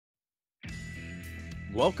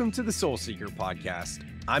Welcome to the Soul Seekr Podcast.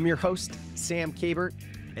 I'm your host, Sam Kabert,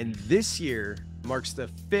 and this year marks the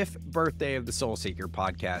 5th birthday of the Soul Seekr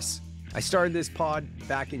Podcast. I started this pod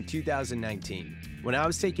back in 2019 when I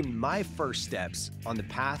was taking my first steps on the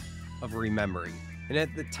path of remembering. And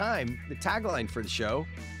at the time, the tagline for the show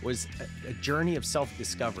was a journey of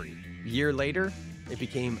self-discovery. A year later, it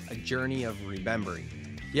became a journey of remembering.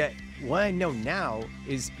 Yet, what I know now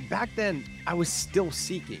is back then, I was still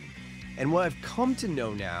seeking. And what I've come to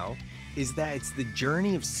know now is that it's the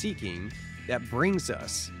journey of seeking that brings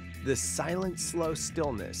us the silent, slow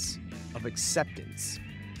stillness of acceptance.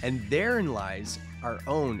 And therein lies our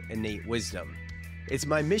own innate wisdom. It's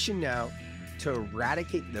my mission now to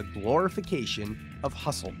eradicate the glorification of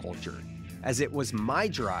hustle culture, as it was my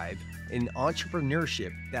drive in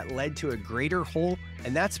entrepreneurship that led to a greater whole,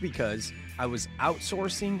 and that's because I was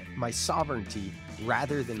outsourcing my sovereignty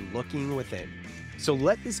rather than looking within. So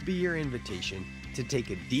let this be your invitation to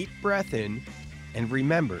take a deep breath in and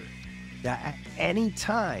remember that at any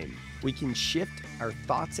time we can shift our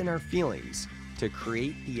thoughts and our feelings to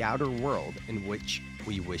create the outer world in which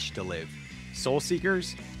we wish to live. Soul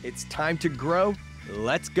Seekers, it's time to grow.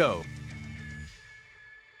 Let's go.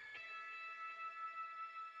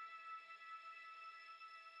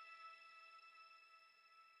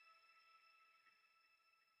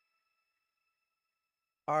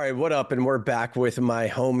 All right, what up? And we're back with my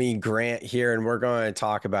homie Grant here, and we're going to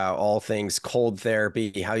talk about all things cold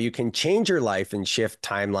therapy, how you can change your life and shift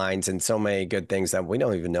timelines, and so many good things that we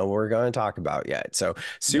don't even know what we're going to talk about yet. So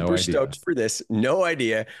super stoked for this. No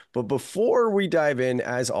idea. But before we dive in,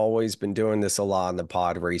 as always, been doing this a lot on the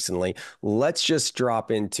pod recently, let's just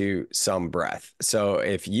drop into some breath. So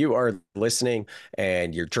if you are listening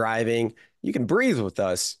and you're driving, you can breathe with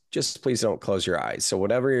us. Just please don't close your eyes. So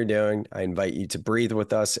whatever you're doing, I invite you to breathe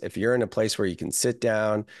with us. If you're in a place where you can sit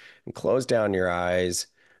down and close down your eyes,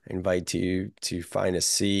 I invite you to find a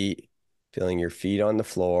seat, feeling your feet on the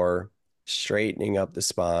floor, straightening up the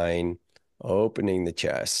spine, opening the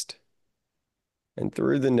chest, and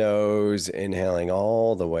through the nose, inhaling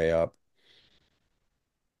all the way up,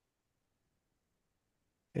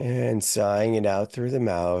 and sighing it out through the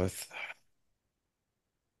mouth.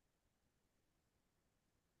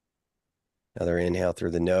 Another inhale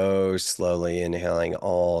through the nose, slowly inhaling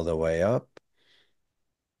all the way up.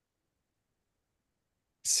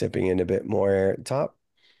 Sipping in a bit more air at the top.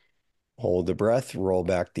 Hold the breath, roll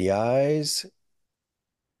back the eyes.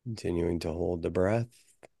 Continuing to hold the breath.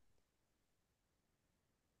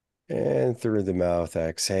 And through the mouth,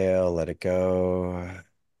 exhale, let it go.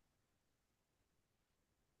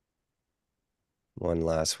 One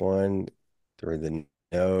last one. Through the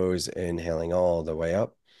nose, inhaling all the way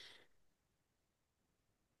up.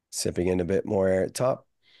 Sipping in a bit more air at the top.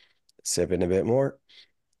 Sip in a bit more.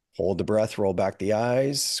 Hold the breath, roll back the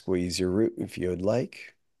eyes, squeeze your root if you would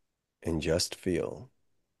like, and just feel.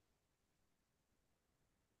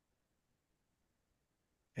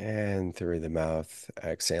 And through the mouth,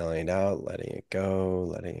 exhaling it out, letting it go,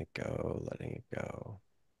 letting it go, letting it go.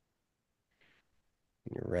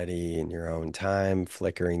 When you're ready in your own time,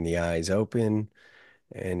 flickering the eyes open.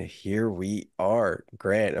 And here we are.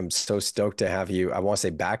 Grant, I'm so stoked to have you. I want to say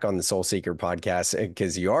back on the Soul Seekr Podcast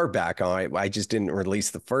because you are back on it. I just didn't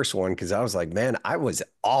release the first one because I was like, man, I was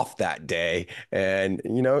off that day and,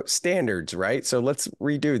 standards, right? So let's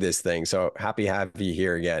redo this thing. So happy to have you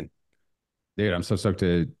here again. Dude, I'm so stoked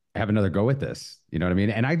to have another go with this. You know what I mean?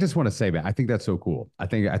 And I just want to say, man, I think that's so cool. I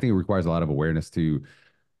think it requires a lot of awareness to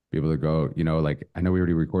be able to go, like, I know we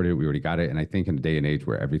already recorded it, we already got it. And I think in a day and age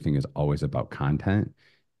where everything is always about content,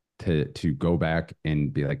 to go back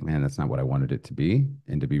and be like, man, that's not what I wanted it to be.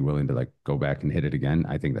 And to be willing to like go back and hit it again.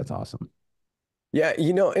 I think that's awesome. Yeah,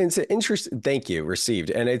 it's an interesting, thank you,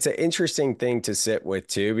 received. And it's an interesting thing to sit with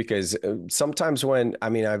too, because sometimes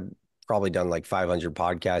I've probably done like 500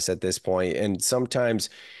 podcasts at this point, and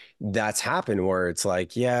sometimes that's happened where it's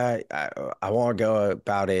like, yeah, I want to go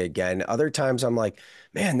about it again. Other times I'm like,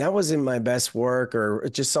 man, that wasn't my best work, or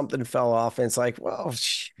just something fell off. And it's like, well,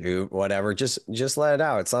 shoot, whatever, just let it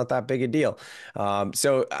out. It's not that big a deal.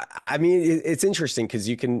 It's interesting because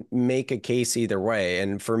you can make a case either way.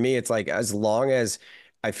 And for me, it's like, as long as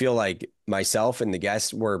I feel like myself and the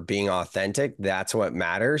guests were being authentic, that's what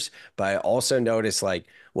matters. But I also noticed, like,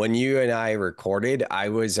 when you and I recorded, I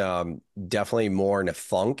was definitely more in a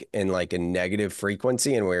funk and like a negative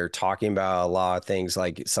frequency. And we were talking about a lot of things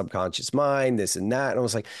like subconscious mind, this and that. And I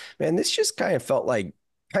was like, man, this just kind of felt like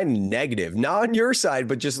kind of negative, not on your side,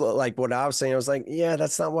 but just like what I was saying. I was like, yeah,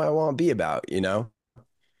 that's not what I want to be about,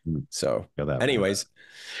 So anyways,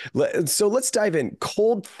 so let's dive in.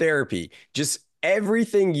 Cold therapy. Just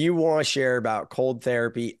everything you want to share about cold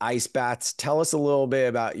therapy, ice baths. Tell us a little bit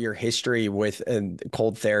about your history with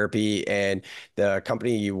cold therapy and the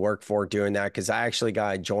company you work for doing that. Because I actually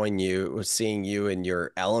got to join you, was seeing you in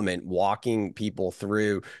your element, walking people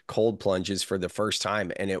through cold plunges for the first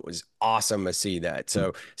time. And it was awesome to see that.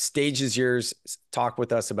 So, stage is yours. Talk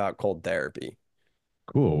with us about cold therapy.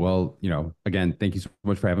 Cool. Well, again, thank you so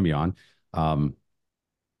much for having me on. Um,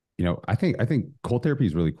 I think cold therapy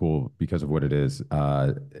is really cool because of what it is.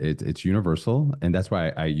 It's universal, and that's why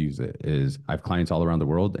I use it. Is I have clients all around the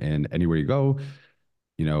world, and anywhere you go,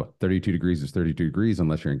 32 degrees is 32 degrees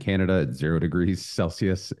unless you're in Canada. It's 0 degrees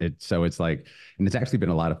Celsius. It's like, and it's actually been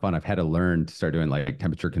a lot of fun. I've had to learn to start doing like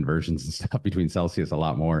temperature conversions and stuff between Celsius a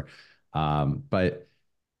lot more. But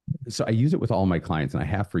so I use it with all my clients, and I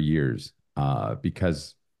have for years,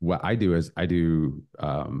 because what I do is I do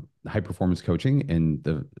high performance coaching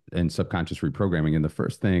and subconscious reprogramming. And the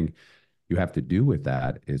first thing you have to do with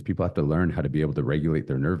that is people have to learn how to be able to regulate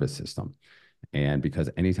their nervous system. And because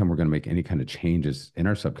anytime we're going to make any kind of changes in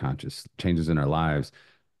our subconscious, changes in our lives,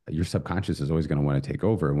 your subconscious is always going to want to take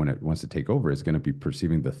over. And when it wants to take over, it's going to be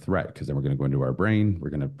perceiving the threat, because then we're going to go into our brain. We're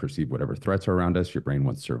going to perceive whatever threats are around us. Your brain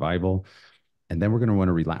wants survival. And then we're going to want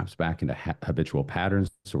to relapse back into habitual patterns.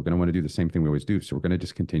 So we're going to want to do the same thing we always do. So we're going to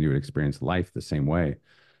just continue to experience life the same way.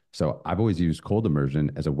 So I've always used cold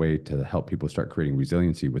immersion as a way to help people start creating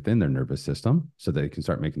resiliency within their nervous system so they can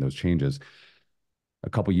start making those changes. A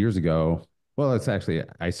couple years ago, well, it's actually,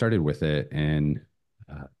 I started with it in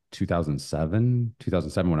 2007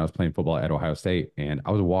 when I was playing football at Ohio State, and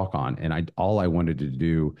I was a walk-on, and all I wanted to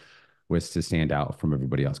do was to stand out from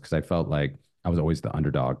everybody else, because I felt like I was always the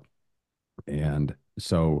underdog. And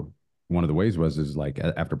so one of the ways is like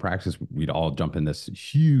after practice, we'd all jump in this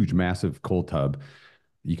huge, massive cold tub.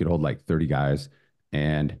 You could hold like 30 guys,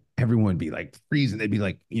 and everyone would be like freezing. They'd be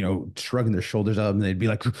like, shrugging their shoulders up, and they'd be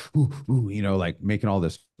like, ooh, ooh, like making all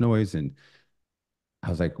this noise. And I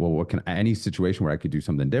was like, well, any situation where I could do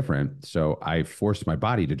something different. So I forced my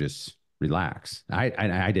body to just relax. I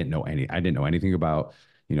didn't know anything about,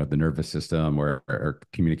 the nervous system or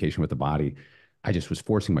communication with the body. I just was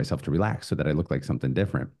forcing myself to relax so that I looked like something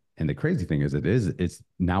different. And the crazy thing is, it's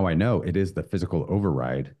now I know it is the physical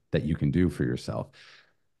override that you can do for yourself.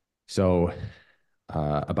 So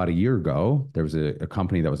about a year ago, there was a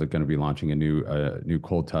company that was going to be launching a new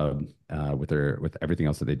cold tub with everything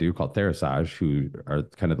else that they do, called Therasage, who are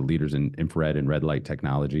kind of the leaders in infrared and red light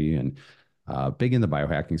technology, and big in the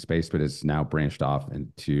biohacking space, but is now branched off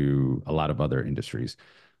into a lot of other industries.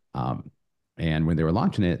 And when they were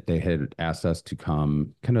launching it, they had asked us to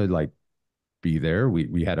come kind of like be there.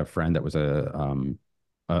 We had a friend that was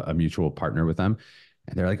a mutual partner with them.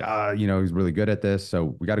 And they're like, he's really good at this.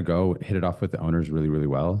 So we got to go hit it off with the owners really, really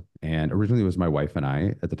well. And originally it was my wife and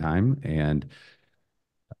I at the time. And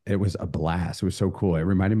it was a blast. It was so cool. It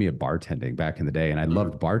reminded me of bartending back in the day. And I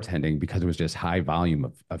loved bartending because it was just high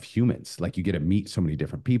volume of humans. Like you get to meet so many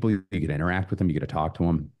different people. You get to interact with them. You get to talk to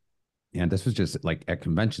them. And this was just like at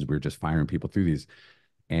conventions, we were just firing people through these.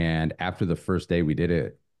 And after the first day we did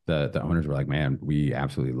it, the owners were like, man, we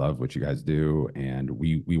absolutely love what you guys do. And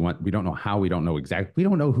we don't know how, we don't know exactly, we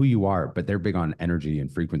don't know who you are, but they're big on energy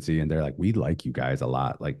and frequency. And they're like, we like you guys a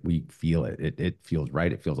lot. Like we feel it. It feels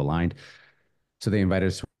right. It feels aligned. So they invited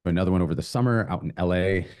us to another one over the summer out in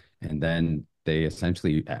LA. And then they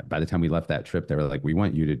essentially, by the time we left that trip, they were like, we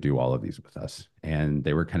want you to do all of these with us. And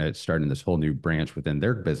they were kind of starting this whole new branch within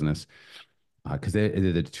their business, because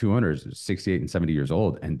the two owners, 68 and 70 years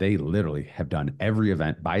old, and they literally have done every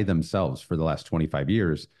event by themselves for the last 25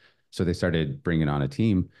 years. So they started bringing on a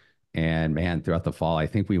team. And man, throughout the fall, I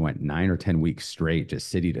think we went 9 or 10 weeks straight, just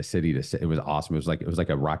city to city to city. It was awesome. It was like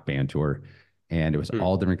a rock band tour, and it was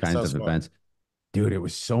all different kinds of events. Dude, it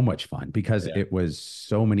was so much fun because it was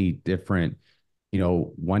so many different,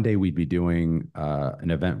 one day we'd be doing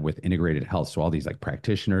an event with integrated health. So all these like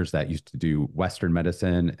practitioners that used to do Western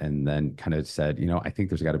medicine and then kind of said, I think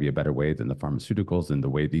there's got to be a better way than the pharmaceuticals and the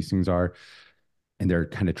way these things are. And they're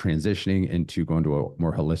kind of transitioning into going to a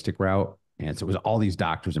more holistic route. And so it was all these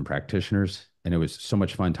doctors and practitioners, and it was so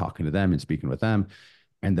much fun talking to them and speaking with them.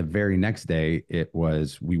 And the very next day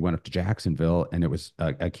we went up to Jacksonville, and it was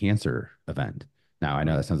a cancer event. Now, I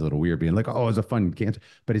know that sounds a little weird being like, oh, it's a fun cancer,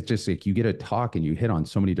 but it's just like you get to talk and you hit on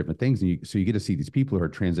so many different things. And so you get to see these people who are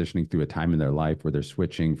transitioning through a time in their life where they're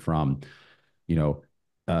switching from,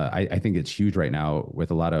 I think it's huge right now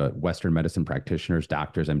with a lot of Western medicine practitioners,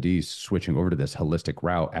 doctors, MDs switching over to this holistic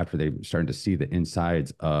route after they're starting to see the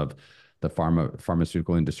insides of the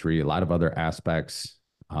pharmaceutical industry, a lot of other aspects.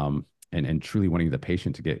 and truly wanting the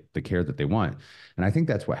patient to get the care that they want. And I think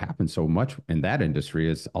that's what happens so much in that industry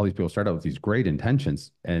is all these people start out with these great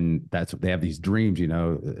intentions, and that's they have these dreams.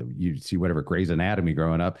 You see whatever Grey's Anatomy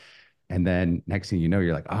growing up, and then next thing you know,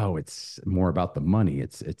 you're like, oh, it's more about the money.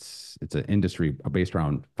 It's an industry based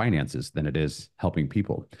around finances than it is helping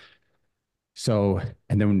people. So,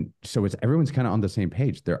 so it's everyone's kind of on the same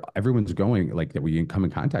page. Everyone's going like that we come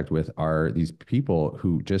in contact with are these people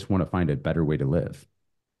who just want to find a better way to live.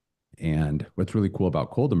 And what's really cool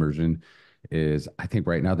about cold immersion is I think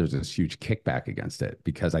right now there's this huge kickback against it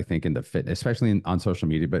because I think in the fit, especially on social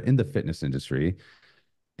media, but in the fitness industry,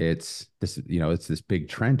 it's this big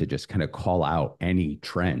trend to just kind of call out any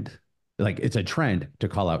trend. Like it's a trend to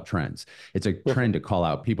call out trends. It's a trend to call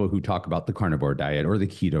out people who talk about the carnivore diet or the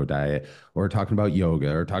keto diet or talking about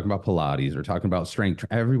yoga or talking about Pilates or talking about strength.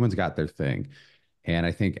 Everyone's got their thing. And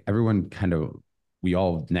I think we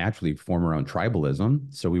all naturally form our own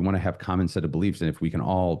tribalism. So we want to have common set of beliefs. And if we can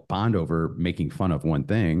all bond over making fun of one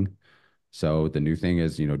thing. So the new thing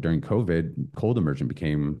is, during COVID, cold immersion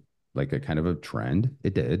became like a kind of a trend.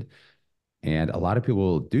 It did. And a lot of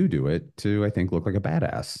people do it to, I think, look like a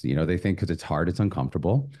badass. They think because it's hard, it's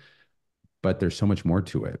uncomfortable, but there's so much more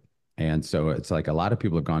to it. And so it's like a lot of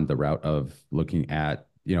people have gone the route of looking at,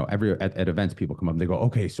 at events, people come up and they go,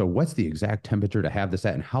 okay, so what's the exact temperature to have this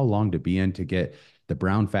at and how long to be in to get the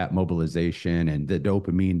brown fat mobilization and the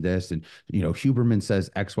dopamine this and, Huberman says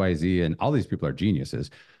X, Y, Z, and all these people are geniuses.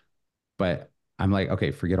 But I'm like, okay,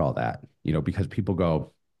 forget all that, because people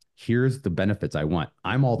go, here's the benefits I want.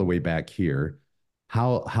 I'm all the way back here.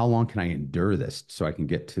 How long can I endure this so I can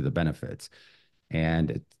get to the benefits?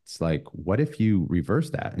 And it's like, what if you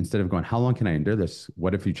reverse that? Instead of going, how long can I endure this?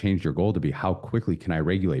 What if you change your goal to be, how quickly can I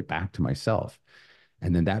regulate back to myself?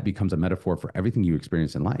 And then that becomes a metaphor for everything you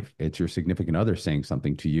experience in life. It's your significant other saying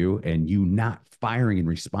something to you and you not firing and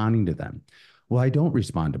responding to them. Well, I don't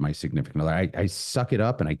respond to my significant other. I suck it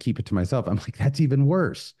up and I keep it to myself. I'm like, that's even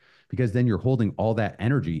worse. Because then you're holding all that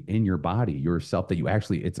energy in your body, yourself, that you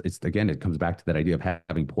actually, it's again, it comes back to that idea of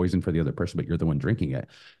having poison for the other person, but you're the one drinking it.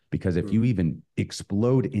 Because if you even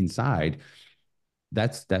explode inside,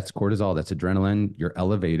 that's cortisol, that's adrenaline, you're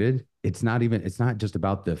elevated. It's not just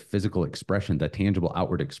about the physical expression, the tangible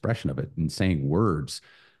outward expression of it and saying words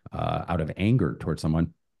out of anger towards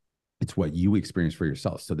someone. It's what you experience for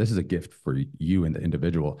yourself. So this is a gift for you and the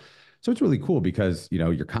individual. So it's really cool because,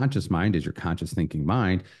 your conscious mind is your conscious thinking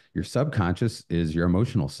mind. Your subconscious is your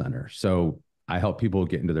emotional center. So I help people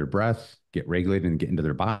get into their breath, get regulated and get into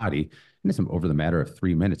their body. And it's over the matter of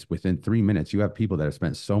 3 minutes. Within 3 minutes, you have people that have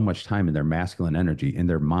spent so much time in their masculine energy, in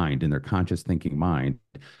their mind, in their conscious thinking mind,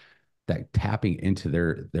 that tapping into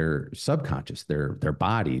their subconscious, their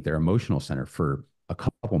body, their emotional center for a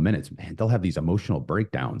couple minutes, man, they'll have these emotional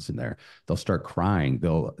breakdowns in there. They'll start crying.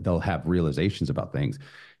 They'll have realizations about things.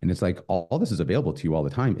 And it's like all this is available to you all the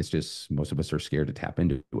time. It's just most of us are scared to tap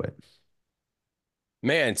into it.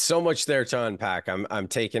 Man, so much there to unpack. I'm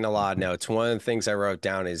taking a lot of notes. One of the things I wrote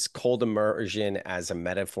down is cold immersion as a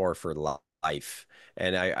metaphor for life.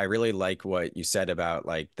 And I really like what you said about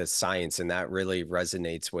like the science, and that really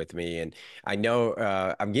resonates with me. And I know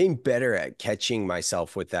I'm getting better at catching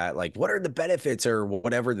myself with that. Like, what are the benefits or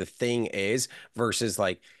whatever the thing is versus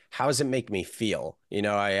like, how does it make me feel?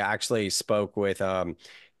 I actually spoke with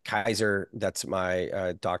Kaiser, that's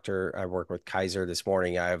my doctor. I work with Kaiser this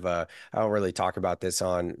morning. I don't really talk about this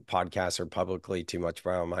on podcasts or publicly too much,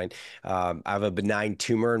 but I don't mind. I have a benign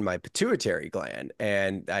tumor in my pituitary gland,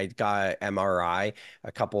 and I got an MRI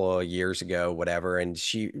a couple of years ago, whatever. And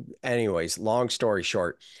anyways, long story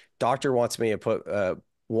short, doctor wants me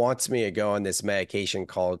to go on this medication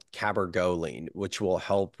called cabergoline, which will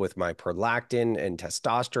help with my prolactin and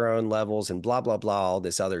testosterone levels and blah, blah, blah, all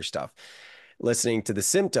this other stuff. Listening to the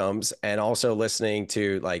symptoms and also listening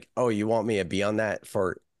to like, oh, you want me to be on that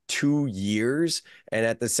for 2 years? And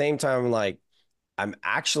at the same time, like, I'm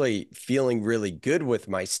actually feeling really good with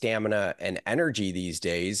my stamina and energy these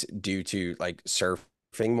days due to like surfing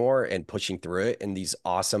more and pushing through it, and these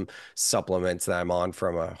awesome supplements that I'm on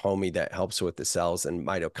from a homie that helps with the cells and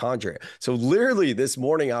mitochondria. So literally this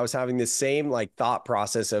morning I was having the same like thought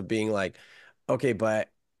process of being like, okay, but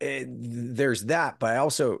there's that, but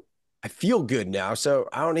I feel good now, so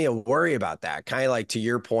I don't need to worry about that. Kind of like to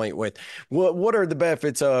your point with what are the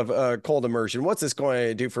benefits of cold immersion? What's this going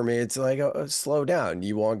to do for me? It's like, slow down.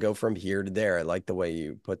 You want to go from here to there. I like the way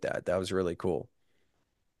you put that. That was really cool.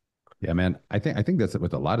 Yeah, man. I think that's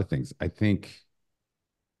with a lot of things. I think,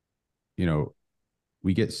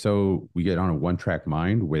 we get on a one-track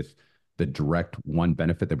mind with the direct one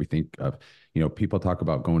benefit that we think of. People talk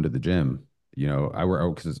about going to the gym. I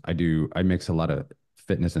work because I mix a lot of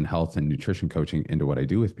fitness and health and nutrition coaching into what I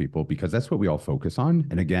do with people, because that's what we all focus on.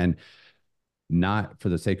 And again, not for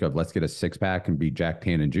the sake of let's get a six pack and be jack,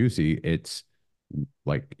 tan, and juicy. It's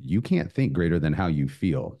like you can't think greater than how you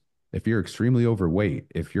feel. If you're extremely overweight,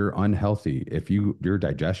 if you're unhealthy, if your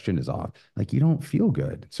digestion is off, like you don't feel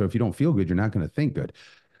good. So if you don't feel good, you're not going to think good.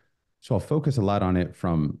 So I'll focus a lot on it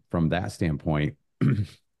from that standpoint.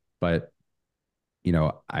 But you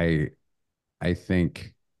know, I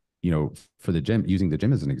think, you know, for the gym, using the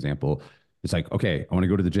gym as an example, it's like, okay, I want to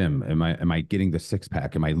go to the gym. Am I getting the six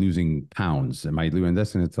pack? Am I losing pounds? Am I doing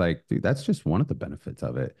this? And it's like, dude, that's just one of the benefits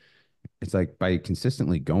of it. It's like by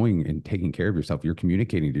consistently going and taking care of yourself, you're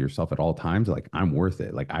communicating to yourself at all times, like, I'm worth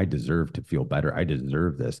it. Like, I deserve to feel better. I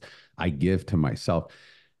deserve this. I give to myself.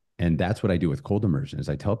 And that's what I do with cold immersion is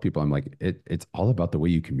I tell people, I'm like, it's all about the way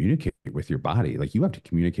you communicate with your body. Like you have to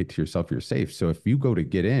communicate to yourself you're safe. So if you go to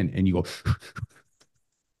get in and you go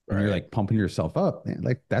and you're like pumping yourself up, man,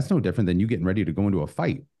 like that's no different than you getting ready to go into a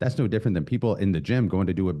fight. That's no different than people in the gym going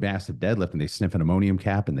to do a massive deadlift and they sniff an ammonium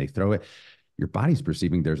cap and they throw it. Your body's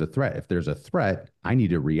perceiving there's a threat. If there's a threat, I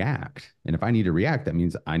need to react. And if I need to react, that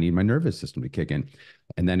means I need my nervous system to kick in.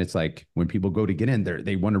 And then it's like when people go to get in,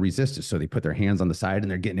 they want to resist it. So they put their hands on the side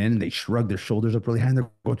and they're getting in and they shrug their shoulders up really high and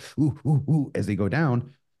they're going, ooh, ooh, ooh, as they go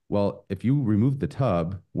down. Well, if you remove the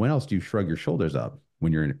tub, when else do you shrug your shoulders up?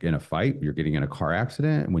 When you're in a fight, you're getting in a car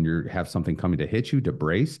accident, when you have something coming to hit you to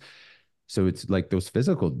brace. So it's like those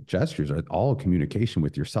physical gestures are all communication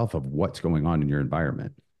with yourself of what's going on in your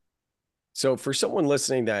environment. So for someone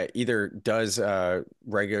listening that either does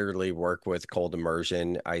regularly work with cold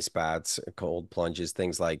immersion, ice baths, cold plunges,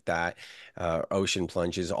 things like that, ocean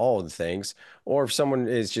plunges, all of the things, or if someone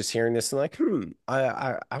is just hearing this and like,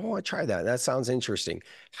 I want to try that. That sounds interesting.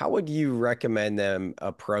 How would you recommend them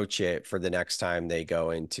approach it for the next time they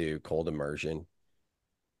go into cold immersion?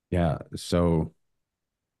 Yeah. So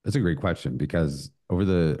that's a great question because over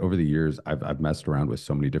the years, I've messed around with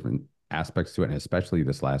so many different aspects to it, and especially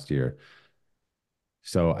this last year.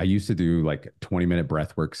 So I used to do like 20-minute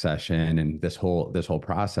breath work session and this whole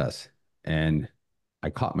process. And I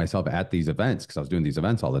caught myself at these events because I was doing these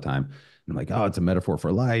events all the time. And I'm like, oh, it's a metaphor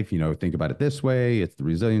for life. You know, think about it this way. It's the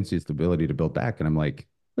resiliency, it's the ability to build back. And I'm like,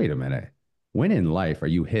 wait a minute. When in life are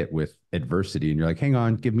you hit with adversity and you're like, hang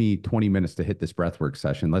on, give me 20 minutes to hit this breathwork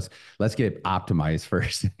session. Let's get optimized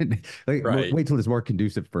first. Like, Right. wait till it's more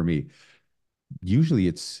conducive for me. Usually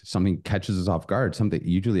it's something catches us off guard.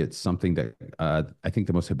 Usually it's something that I think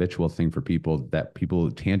the most habitual thing for people that people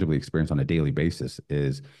tangibly experience on a daily basis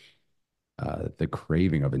is the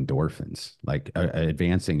craving of endorphins, like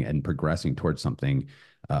advancing and progressing towards something,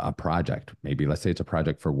 a project. Maybe let's say it's a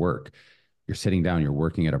project for work. You're sitting down, you're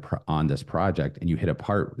working on this project, and you hit a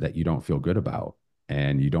part that you don't feel good about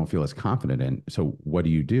and you don't feel as confident in. So what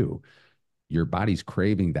do? Your body's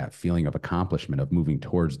craving that feeling of accomplishment, of moving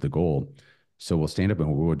towards the goal. So we'll stand up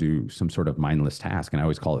and we'll do some sort of mindless task. And I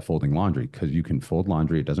always call it folding laundry because you can fold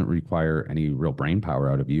laundry. It doesn't require any real brain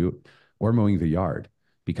power out of you, or mowing the yard,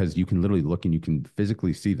 because you can literally look and you can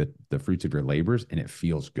physically see the fruits of your labors and it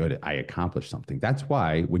feels good. I accomplished something. That's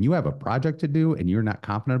why when you have a project to do and you're not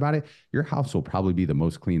confident about it, your house will probably be the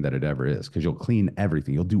most clean that it ever is because you'll clean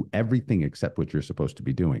everything. You'll do everything except what you're supposed to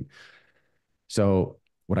be doing. So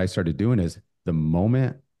what I started doing is the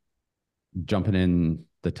moment jumping in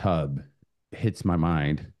the tub hits my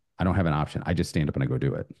mind, I don't have an option. I just stand up and I go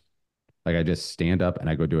do it. Like I just stand up and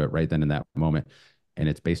I go do it right then in that moment. And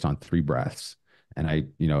it's based on 3 breaths.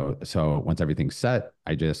 And so once everything's set,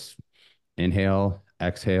 I just inhale,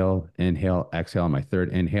 exhale, inhale, exhale. On my third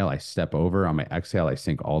inhale, I step over. On my exhale, I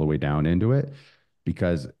sink all the way down into it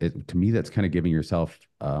because to me, that's kind of giving yourself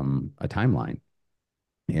a timeline.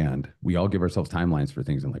 And we all give ourselves timelines for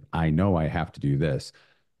things. And like, I know I have to do this,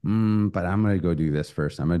 but I'm going to go do this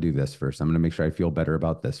first. I'm going to do this first. I'm going to make sure I feel better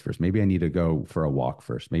about this first. Maybe I need to go for a walk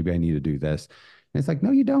first. Maybe I need to do this. And it's like,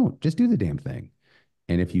 no, you don't. Just do the damn thing.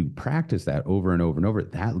 And if you practice that over and over and over,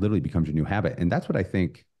 that literally becomes your new habit. And that's what I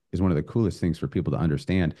think is one of the coolest things for people to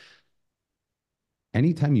understand.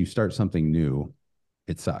 Anytime you start something new,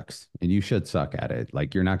 it sucks and you should suck at it.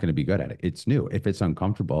 Like you're not going to be good at it. It's new. If it's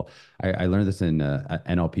uncomfortable, I learned this in an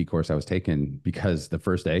NLP course I was taking because the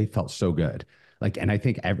first day felt so good. Like, and I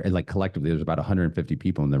think like collectively, there's about 150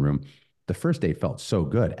 people in the room. The first day felt so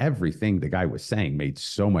good. Everything the guy was saying made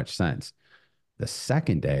so much sense. The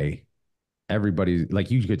second day, everybody,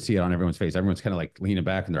 like you could see it on everyone's face. Everyone's kind of like leaning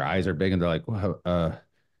back and their eyes are big and they're like,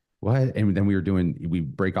 what? And then we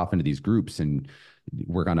break off into these groups and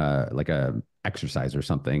work on a exercise or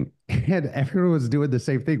something. And everyone was doing the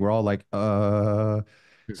same thing. We're all like, So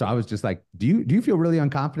I was just like, do you feel really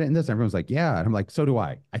unconfident in this? And everyone's like, yeah. And I'm like, so do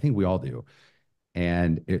I. I think we all do.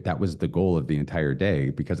 And that was the goal of the entire day,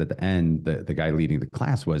 because at the end, the guy leading the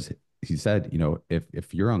class was, he said, you know,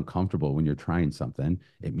 if you're uncomfortable when you're trying something,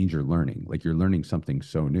 it means you're learning, like you're learning something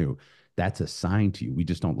so new. That's a sign to you. We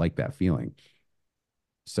just don't like that feeling.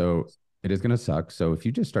 So it is going to suck. So if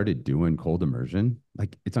you just started doing cold immersion,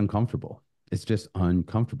 like it's uncomfortable. It's just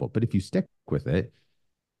uncomfortable. But if you stick with it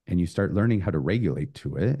and you start learning how to regulate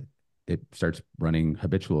to it, it starts running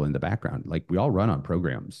habitual in the background. Like we all run on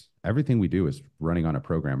programs. Everything we do is running on a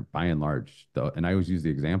program by and large. And I always use the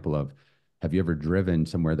example of, have you ever driven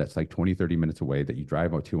somewhere that's like 20, 30 minutes away that you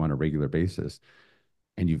drive out to on a regular basis,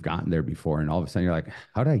 and you've gotten there before, and all of a sudden you're like,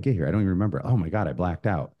 how did I get here? I don't even remember. Oh my God, I blacked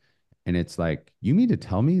out. And it's like, you mean to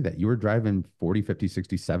tell me that you were driving 40, 50,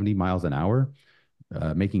 60, 70 miles an hour,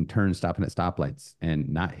 making turns, stopping at stoplights, and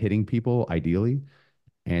not hitting people ideally,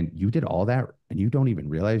 and you did all that and you don't even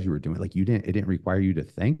realize you were doing it? Like, it didn't require you to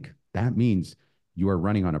think. That means you are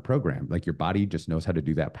running on a program. Like your body just knows how to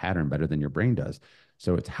do that pattern better than your brain does.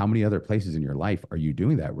 So it's how many other places in your life are you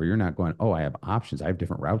doing that, where you're not going, oh, I have options, I have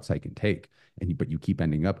different routes I can take, but you keep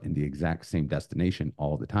ending up in the exact same destination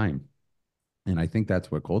all the time. And I think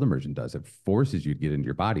that's what cold immersion does. It forces you to get into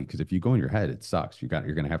your body, because if you go in your head, it sucks. You're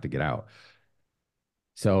going to have to get out.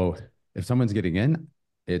 So if someone's getting in,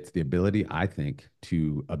 it's the ability, I think,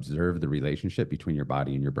 to observe the relationship between your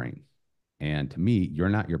body and your brain. And to me, you're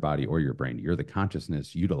not your body or your brain. You're the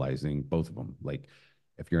consciousness utilizing both of them. Like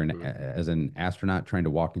if you're as an astronaut trying to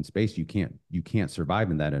walk in space, you can't survive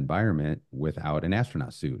in that environment without an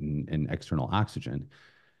astronaut suit and external oxygen.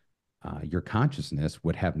 Your consciousness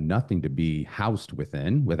would have nothing to be housed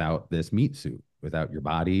within without this meat suit, without your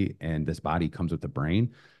body. And this body comes with the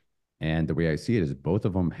brain. And the way I see it is both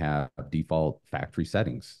of them have default factory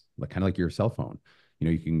settings, like kind of like your cell phone. You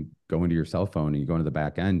know, you can go into your cell phone and you go into the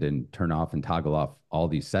back end and turn off and toggle off all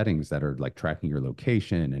these settings that are like tracking your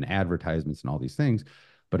location and advertisements and all these things.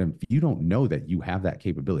 But if you don't know that you have that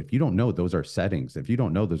capability, if you don't know those are settings, if you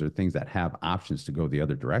don't know those are things that have options to go the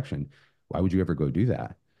other direction, why would you ever go do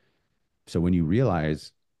that? So when you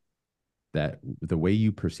realize that the way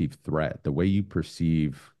you perceive threat, the way you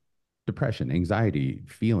perceive depression, anxiety,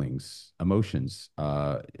 feelings, emotions,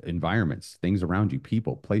 environments, things around you,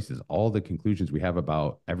 people, places, all the conclusions we have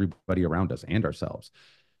about everybody around us and ourselves,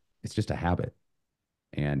 it's just a habit.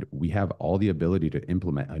 And we have all the ability to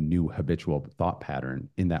implement a new habitual thought pattern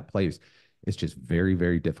in that place. It's just very,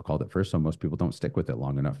 very difficult at first. So most people don't stick with it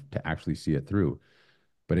long enough to actually see it through.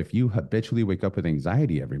 But if you habitually wake up with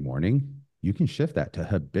anxiety every morning, you can shift that to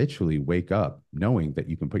habitually wake up knowing that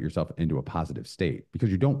you can put yourself into a positive state, because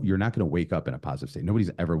you're not going to wake up in a positive state. Nobody's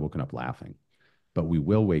ever woken up laughing, but we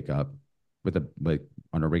will wake up like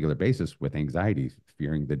on a regular basis with anxiety,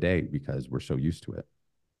 fearing the day because we're so used to it.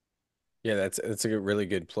 Yeah, that's a really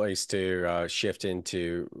good place to shift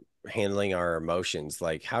into handling our emotions.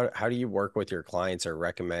 Like how do you work with your clients or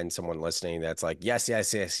recommend someone listening that's like, yes,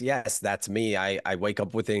 yes, yes, yes, that's me. I wake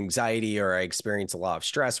up with anxiety or I experience a lot of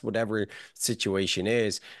stress, whatever situation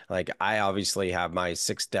is. Like I obviously have my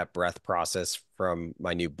 6-step breath process from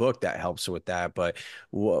my new book that helps with that. But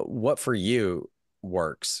what for you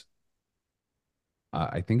works?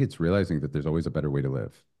 I think it's realizing that there's always a better way to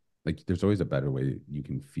live. Like there's always a better way you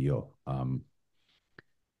can feel.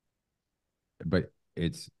 But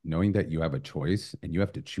it's knowing that you have a choice and you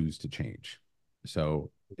have to choose to change.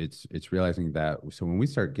 So it's realizing that. So when we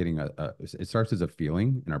start getting it starts as a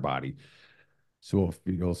feeling in our body. So we'll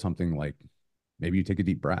feel something like, maybe you take a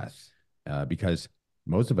deep breath, because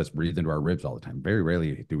most of us breathe into our ribs all the time. Very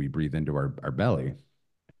rarely do we breathe into our belly.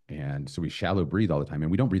 And so we shallow breathe all the time.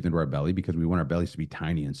 And we don't breathe into our belly because we want our bellies to be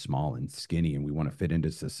tiny and small and skinny. And we want to fit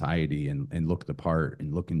into society and look the part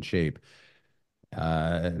and look in shape.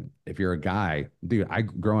 If you're a guy, dude,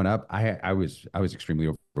 growing up, I was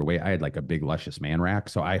extremely overweight. I had like a big luscious man rack,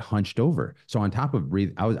 so I hunched over. So on top of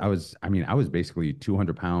breathe, I was basically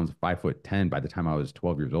 200 pounds, 5'10" by the time I was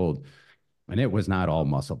 12 years old, and it was not all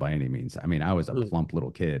muscle by any means. I mean, I was a plump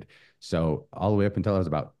little kid. So all the way up until I was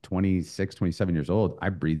about 26, 27 years old, I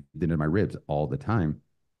breathed into my ribs all the time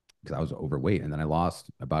because I was overweight, and then I lost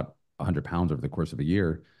about 100 pounds over the course of a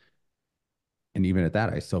year. And even at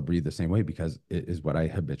that, I still breathe the same way because it is what I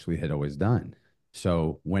habitually had always done.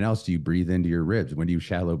 So when else do you breathe into your ribs? When do you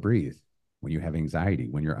shallow breathe? When you have anxiety,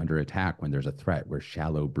 when you're under attack, when there's a threat, we're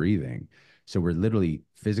shallow breathing. So we're literally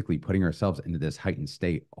physically putting ourselves into this heightened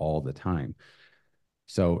state all the time.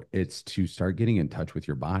 So it's to start getting in touch with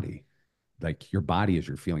your body. Like your body is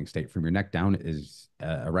your feeling state. From your neck down is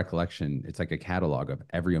a recollection. It's like a catalog of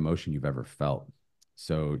every emotion you've ever felt.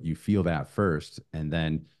 So you feel that first, and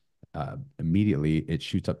then immediately it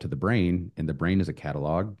shoots up to the brain, and the brain is a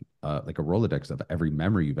catalog, like a Rolodex of every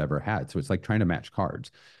memory you've ever had. So it's like trying to match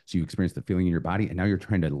cards. So you experience the feeling in your body, and now you're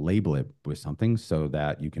trying to label it with something so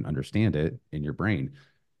that you can understand it in your brain.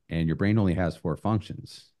 And your brain only has four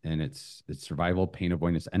functions, and it's survival, pain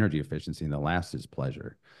avoidance, energy efficiency, and the last is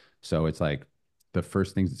pleasure. So it's like the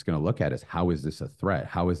first things it's going to look at is, how is this a threat?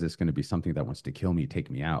 How is this going to be something that wants to kill me,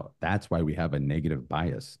 take me out? That's why we have a negative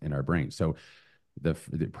bias in our brain. So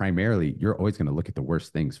primarily, you're always going to look at the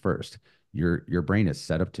worst things first. Your brain is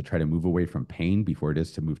set up to try to move away from pain before it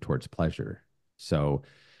is to move towards pleasure. So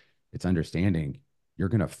it's understanding you're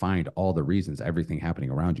going to find all the reasons everything happening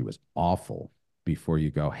around you is awful before you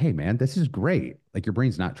go, hey man, this is great. Like, your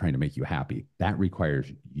brain's not trying to make you happy. That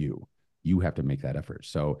requires you. You have to make that effort.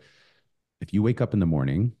 So if you wake up in the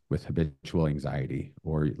morning with habitual anxiety,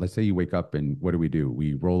 or let's say you wake up and what do?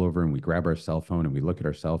 We roll over and we grab our cell phone and we look at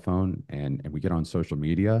our cell phone, and we get on social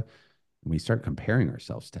media and we start comparing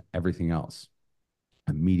ourselves to everything else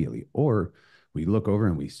immediately. Or we look over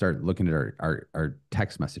and we start looking at our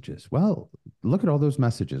text messages. Well, look at all those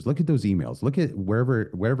messages. Look at those emails. Look at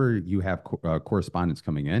wherever you have correspondence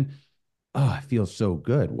coming in. Oh, it feels so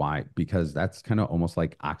good. Why? Because that's kind of almost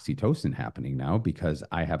like oxytocin happening now, because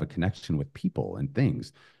I have a connection with people and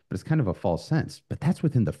things, but it's kind of a false sense. But that's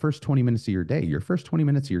within the first 20 minutes of your day. Your first 20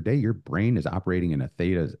 minutes of your day, your brain is operating in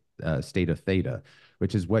a state of theta,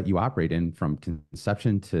 which is what you operate in from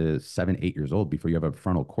conception to 7, 8 years old before you have a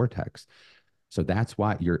frontal cortex. So that's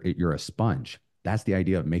why you're a sponge. That's the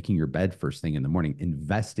idea of making your bed first thing in the morning,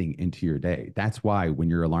 investing into your day. That's why when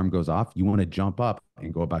your alarm goes off, you want to jump up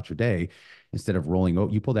and go about your day instead of rolling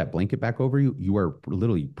over. You pull that blanket back over you. You are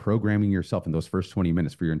literally programming yourself in those first 20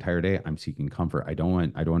 minutes for your entire day. I'm seeking comfort. I don't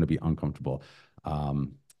want to be uncomfortable.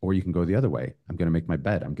 Or you can go the other way. I'm going to make my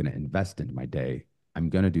bed. I'm going to invest into my day. I'm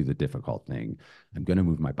going to do the difficult thing. I'm going to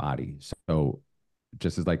move my body. So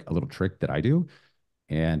just as like a little trick that I do,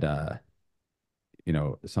 and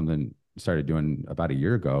something started doing about a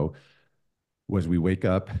year ago was we wake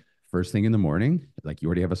up first thing in the morning, like you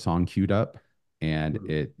already have a song queued up, and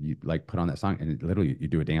you like put on that song, and literally you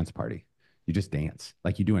do a dance party. You just dance,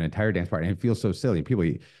 like you do an entire dance party, and it feels so silly. People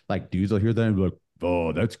like, dudes will hear that and be like,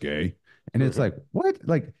 oh, that's gay. And it's like, what?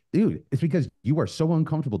 Like, dude, it's because you are so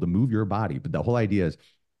uncomfortable to move your body. But the whole idea is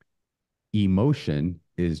emotion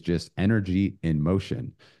is just energy in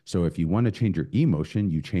motion. So if you want to change your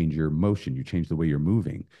emotion, you change your motion, you change the way you're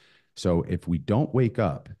moving. So if we don't wake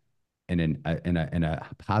up in a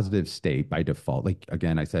positive state by default, like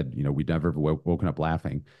again, I said, we'd never woken up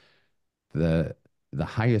laughing. The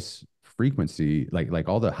highest frequency, like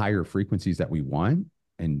all the higher frequencies that we want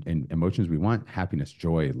and emotions we want, happiness,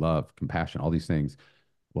 joy, love, compassion, all these things.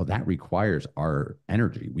 Well, that requires our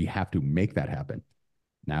energy. We have to make that happen.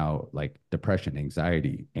 Now, like depression,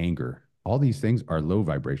 anxiety, anger, all these things are low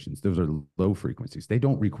vibrations. Those are low frequencies. They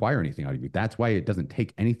don't require anything out of you. That's why it doesn't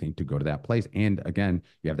take anything to go to that place. And again,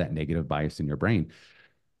 you have that negative bias in your brain.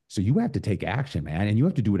 So you have to take action, man, and you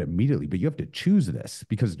have to do it immediately, but you have to choose this,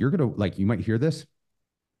 because you're going to, like, you might hear this.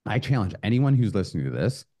 I challenge anyone who's listening to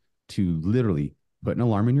this to literally put an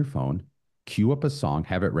alarm in your phone, cue up a song,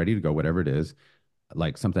 have it ready to go, whatever it is,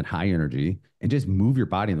 like something high energy, and just move your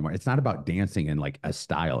body in the morning. It's not about dancing in like a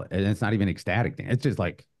style, and it's not even ecstatic dance. It's just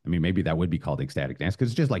like, I mean, maybe that would be called ecstatic dance, because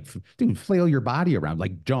it's just like, dude, flail your body around,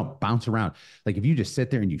 like jump, bounce around. Like if you just sit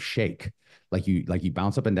there and you shake, like you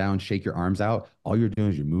bounce up and down, shake your arms out, all you're doing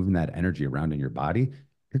is you're moving that energy around in your body.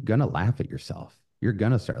 You're gonna laugh at yourself. You're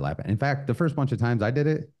gonna start laughing. In fact, the first bunch of times I did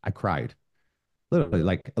it, I cried. Literally,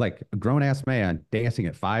 like a grown ass man dancing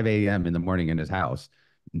at 5 a.m. in the morning in his house,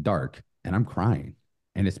 dark, and I'm crying.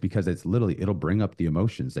 And it's because it'll bring up the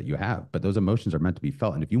emotions that you have, but those emotions are meant to be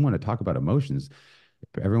felt. And if you want to talk about emotions,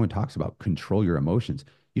 everyone talks about control your emotions.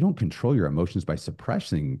 You don't control your emotions by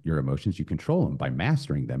suppressing your emotions. You control them by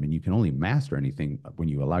mastering them. And you can only master anything when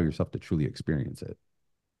you allow yourself to truly experience it.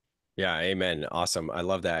 Yeah, amen. Awesome. I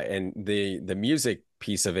love that. And the music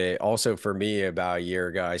piece of it also, for me, about a year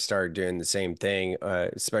ago, I started doing the same thing,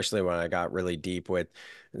 especially when I got really deep with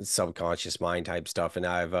subconscious mind type stuff. And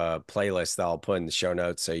I have a playlist that I'll put in the show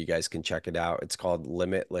notes so you guys can check it out. It's called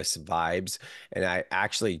Limitless Vibes. And I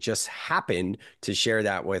actually just happened to share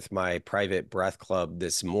that with my private breath club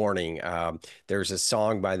this morning. There's a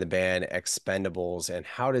song by the band Expendables. And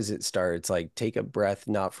how does it start? It's like, take a breath,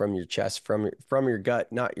 not from your chest, from your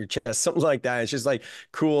gut, not your chest, something like that. It's just like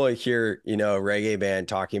cool to hear, a reggae band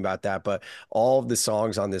talking about that. But all of the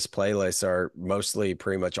songs on this playlist are mostly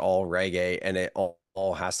pretty much all reggae, and it all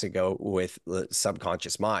all has to go with the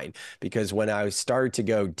subconscious mind, because when I started to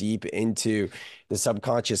go deep into the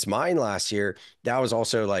subconscious mind last year, that was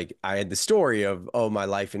also like I had the story of, oh, my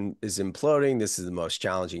life is imploding, this is the most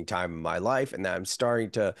challenging time of my life, and I'm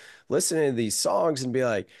starting to listen to these songs and be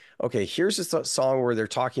like, okay, here's a song where they're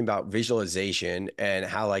talking about visualization and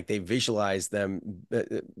how like they visualize them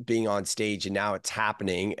being on stage and now it's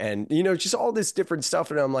happening, and just all this different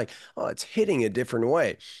stuff, and I'm like, oh, it's hitting a different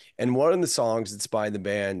way. And one of the songs, it's by the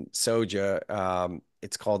band Soja.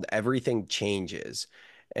 It's called Everything Changes.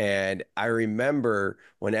 And I remember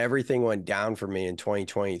when everything went down for me in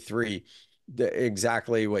 2023,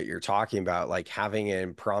 exactly what you're talking about, like having an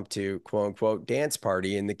impromptu quote unquote dance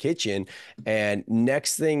party in the kitchen. And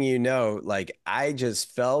next thing you know, like I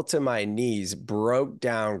just fell to my knees, broke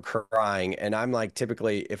down crying. And I'm like,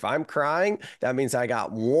 typically, if I'm crying, that means I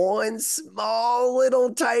got one small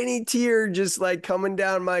little tiny tear just like coming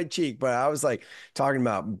down my cheek. But I was like talking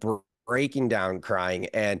about breaking down crying.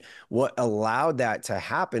 And what allowed that to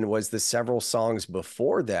happen was the several songs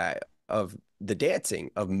before that of the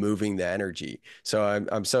dancing, of moving the energy. So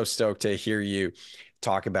I'm so stoked to hear you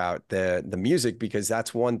talk about the music, because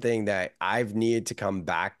that's one thing that I've needed to come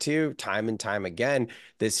back to time and time again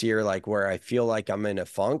this year, like where I feel like I'm in a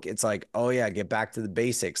funk. It's like, oh yeah, get back to the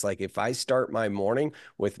basics. Like if I start my morning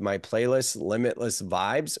with my playlist Limitless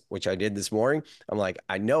Vibes, which I did this morning, I'm like,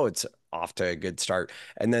 I know it's off to a good start.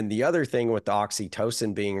 And then the other thing with the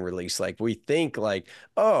oxytocin being released, like we think like,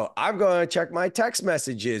 oh, I'm going to check my text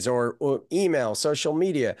messages or email, social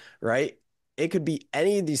media, right? It could be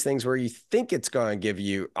any of these things where you think it's going to give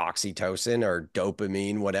you oxytocin or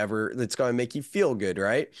dopamine, whatever that's going to make you feel good,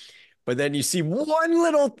 right? But then you see one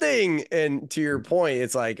little thing, and to your point,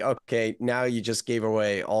 it's like, okay, now you just gave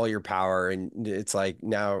away all your power, and it's like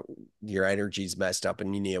now your energy's messed up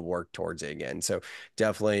and you need to work towards it again. So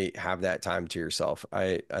definitely have that time to yourself.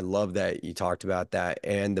 I love that you talked about that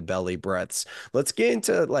and the belly breaths. Let's get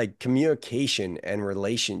into like communication and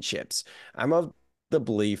relationships. I'm of the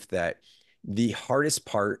belief that the hardest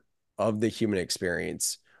part of the human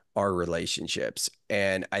experience are relationships.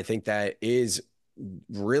 And I think that is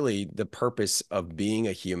really the purpose of being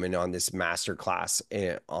a human on this master class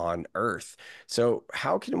on earth. So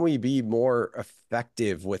how can we be more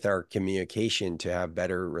effective with our communication to have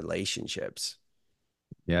better relationships?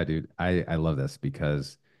 Yeah, dude. I love this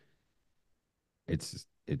because it's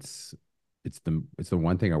it's it's the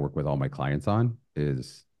one thing I work with all my clients on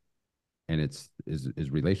is, and is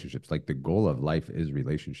relationships. Like the goal of life is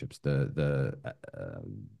relationships. Literally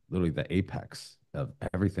the apex of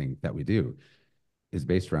everything that we do is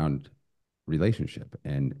based around relationship.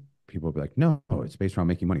 And people will be like, no, it's based around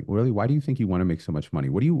making money. Really? Why do you think you want to make so much money?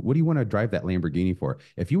 What do you want to drive that Lamborghini for?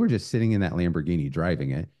 If you were just sitting in that Lamborghini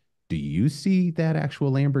driving it, do you see that actual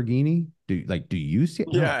Lamborghini? Do you see it?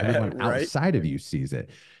 No, Yeah, everyone right. outside of you sees it.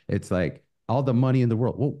 It's like all the money in the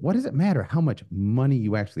world. Well, what does it matter how much money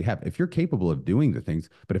you actually have? If you're capable of doing the things,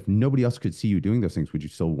 but if nobody else could see you doing those things, would you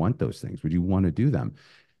still want those things? Would you want to do them?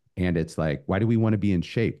 And it's like, why do we want to be in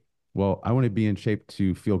shape? Well, I want to be in shape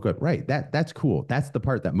to feel good. Right. That's cool. That's the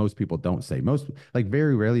part that most people don't say. Most, like,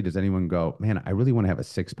 very rarely does anyone go, man, I really want to have a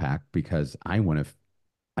six pack because I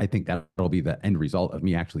think that'll be the end result of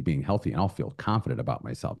me actually being healthy and I'll feel confident about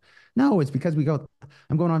myself. No, it's because I'm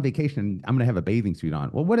going on vacation. I'm going to have a bathing suit on.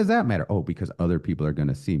 Well, what does that matter? Oh, because other people are going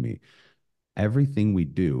to see me. Everything we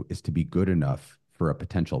do is to be good enough for a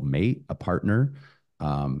potential mate, a partner,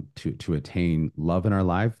 to attain love in our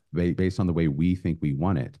life based on the way we think we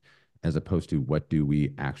want it, as opposed to what do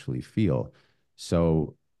we actually feel.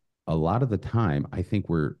 So a lot of the time, I think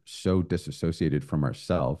we're so disassociated from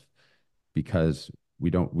ourselves because we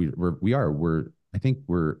don't we're I think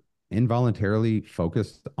we're involuntarily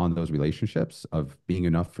focused on those relationships of being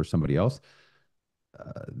enough for somebody else,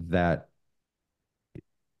 that,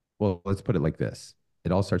 well, let's put it like this.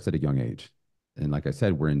 It all starts at a young age. And like I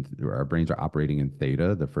said, our brains are operating in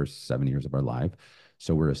theta the first 7 years of our life.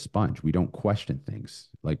 So we're a sponge. We don't question things.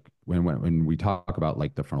 Like when we talk about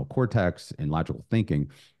like the frontal cortex and logical thinking,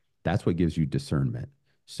 that's what gives you discernment.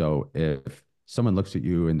 So if someone looks at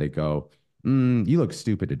you and they go, you look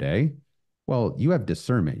stupid today. Well, you have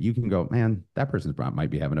discernment. You can go, man, that person might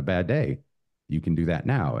be having a bad day. You can do that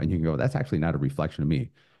now. And you can go, that's actually not a reflection of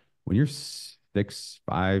me. When you're 6,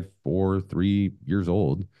 5, 4, 3 years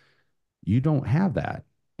old, you don't have that.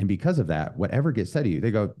 And because of that, whatever gets said to you,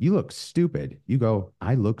 they go, you look stupid. You go,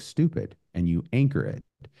 I look stupid. And you anchor it.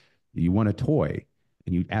 You want a toy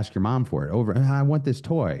and you ask your mom for it over. I want this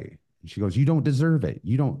toy. And she goes, you don't deserve it.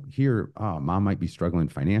 You don't hear, oh, mom might be struggling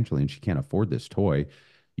financially and she can't afford this toy.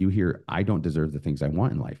 You hear, I don't deserve the things I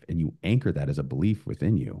want in life. And you anchor that as a belief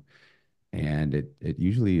within you. And it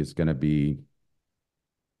usually is going to be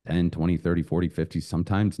 10, 20, 30, 40, 50,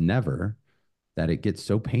 sometimes never, that it gets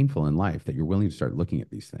so painful in life that you're willing to start looking at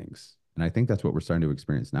these things. And I think that's what we're starting to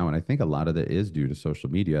experience now. And I think a lot of that is due to social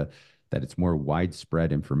media, that it's more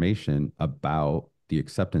widespread information about the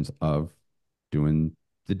acceptance of doing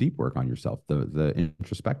the deep work on yourself, the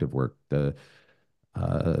introspective work, the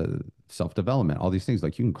uh, self development, all these things.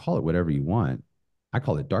 Like, you can call it whatever you want. I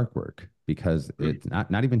call it dark work because it's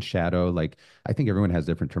not even shadow. Like, I think everyone has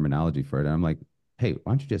different terminology for it. And I'm like, hey,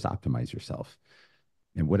 why don't you just optimize yourself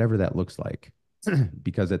and whatever that looks like?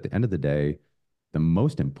 Because at the end of the day, the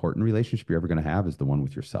most important relationship you're ever going to have is the one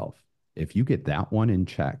with yourself. If you get that one in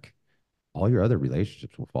check, all your other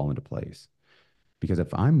relationships will fall into place. Because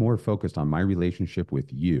if I'm more focused on my relationship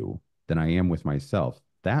with you than I am with myself,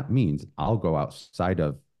 that means I'll go outside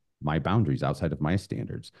of my boundaries, outside of my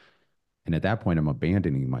standards. And at that point, I'm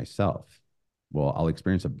abandoning myself. Well, I'll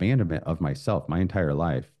experience abandonment of myself my entire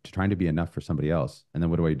life to trying to be enough for somebody else. And then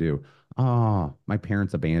what do? Oh, my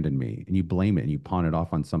parents abandoned me. And you blame it and you pawn it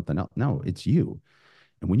off on something else. No, it's you.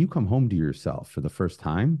 And when you come home to yourself for the first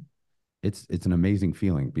time, it's an amazing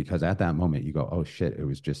feeling, because at that moment you go, oh shit, it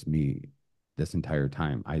was just me this entire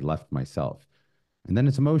time. I left myself. And then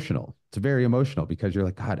it's emotional. It's very emotional because you're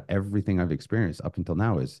like, God, everything I've experienced up until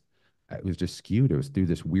now it was just skewed. It was through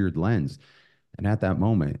this weird lens. And at that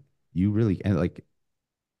moment, you really, and like,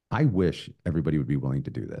 I wish everybody would be willing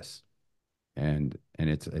to do this. And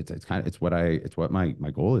it's kind of, it's what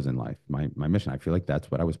my goal is in life. My mission. I feel like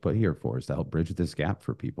that's what I was put here for, is to help bridge this gap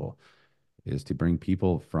for people, is to bring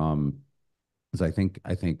people from, because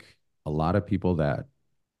I think a lot of people that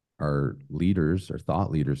are leaders or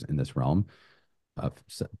thought leaders in this realm of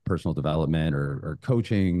personal development or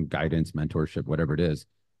coaching, guidance, mentorship, whatever it is,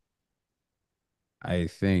 I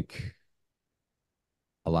think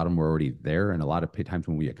a lot of them were already there. And a lot of times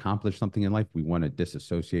when we accomplish something in life, we want to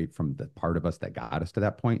disassociate from the part of us that got us to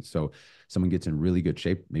that point. So someone gets in really good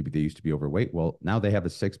shape. Maybe they used to be overweight. Well, now they have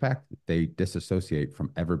a six pack. They disassociate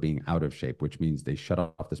from ever being out of shape, which means they shut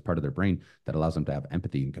off this part of their brain that allows them to have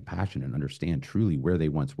empathy and compassion and understand truly where they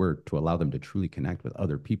once were, to allow them to truly connect with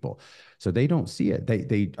other people. So they don't see it.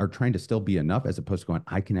 They are trying to still be enough, as opposed to going,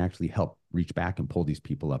 I can actually help reach back and pull these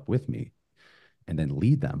people up with me, and then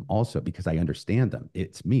lead them also, because I understand them.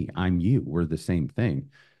 It's me, I'm you, we're the same thing.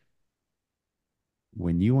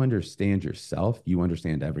 When you understand yourself, you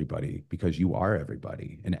understand everybody, because you are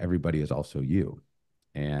everybody and everybody is also you.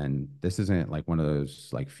 And this isn't like one of those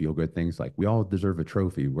like feel good things, like we all deserve a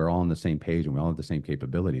trophy, we're all on the same page and we all have the same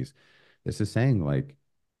capabilities. This is saying like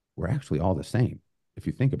we're actually all the same if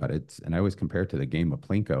you think about it. And I always compare it to the game of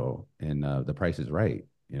Plinko in The Price is Right.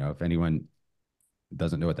 You know, if anyone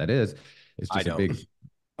doesn't know what that is, it's I just a don't. big.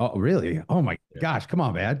 Oh, really? Oh my Yeah. gosh, come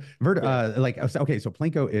on, man. Like, okay, so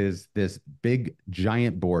Plinko is this big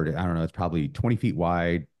giant board. I don't know, it's probably 20 feet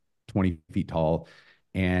wide, 20 feet tall,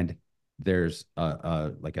 and there's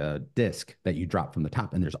like a disc that you drop from the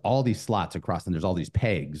top, and there's all these slots across, and there's all these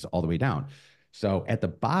pegs all the way down. So at the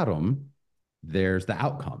bottom, there's the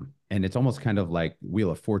outcome, and it's almost kind of like Wheel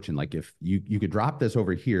of Fortune. Like, if you could drop this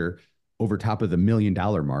over here over top of the $1 million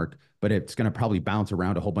mark, but it's going to probably bounce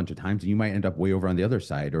around a whole bunch of times, and you might end up way over on the other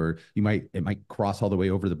side, or it might cross all the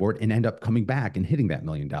way over the board and end up coming back and hitting that $1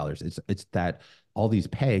 million. It's that all these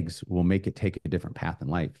pegs will make it take a different path in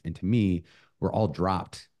life. And to me, we're all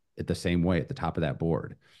dropped at the same way at the top of that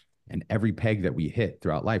board. And every peg that we hit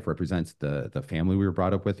throughout life represents the family we were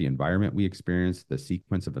brought up with, the environment we experienced, the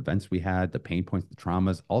sequence of events we had, the pain points, the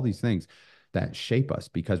traumas, all these things that shape us.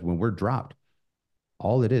 Because when we're dropped,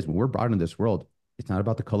 all it is, when we're brought into this world, it's not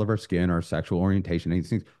about the color of our skin, our sexual orientation, any of these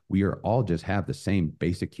things. We are all just have the same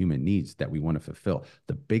basic human needs that we want to fulfill.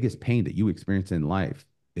 The biggest pain that you experience in life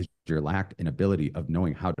is your lack and ability of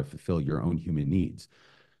knowing how to fulfill your own human needs.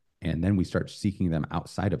 And then we start seeking them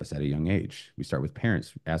outside of us at a young age. We start with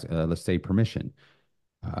parents, ask, let's say, permission.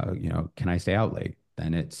 Can I stay out late?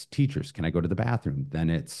 Then it's teachers. Can I go to the bathroom? Then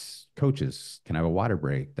it's coaches. Can I have a water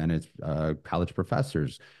break? Then it's college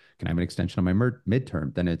professors. Can I have an extension on my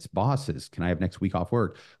midterm? Then it's bosses. Can I have next week off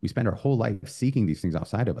work? We spend our whole life seeking these things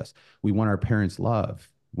outside of us. We want our parents' love.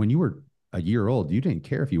 When you were a year old, you didn't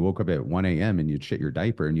care if you woke up at 1 a.m. and you'd shit your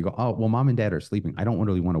diaper and you go, oh, well, mom and dad are sleeping. I don't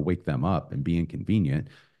really want to wake them up and be inconvenient.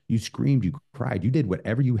 You screamed, you cried, you did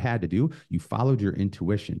whatever you had to do. You followed your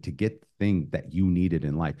intuition to get the thing that you needed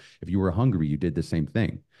in life. If you were hungry, you did the same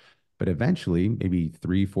thing. But eventually, maybe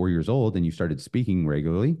 3, 4 years old, and you started speaking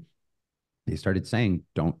regularly, they started saying,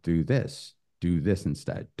 don't do this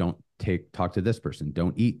instead. Don't talk to this person.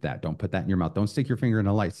 Don't eat that. Don't put that in your mouth. Don't stick your finger in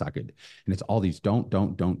a light socket. And it's all these don't.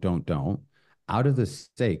 out of the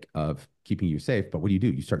sake of keeping you safe. But what do?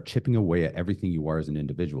 You start chipping away at everything you are as an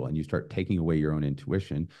individual, and you start taking away your own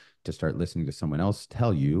intuition to start listening to someone else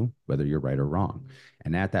tell you whether you're right or wrong.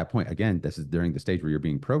 And at that point, again, this is during the stage where you're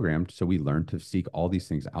being programmed. So we learn to seek all these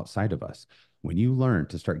things outside of us. When you learn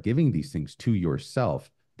to start giving these things to yourself,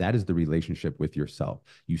 that is the relationship with yourself.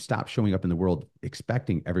 You stop showing up in the world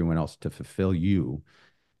expecting everyone else to fulfill you,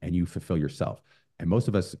 and you fulfill yourself. And most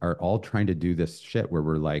of us are all trying to do this shit where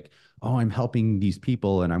we're like, oh, I'm helping these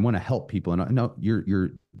people and I want to help people. And no,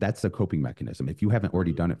 that's a coping mechanism. If you haven't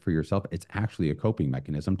already done it for yourself, it's actually a coping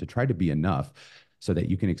mechanism to try to be enough so that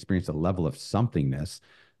you can experience a level of somethingness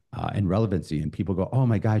and relevancy. And people go, oh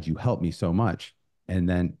my God, you helped me so much. And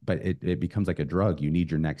then, but it becomes like a drug. You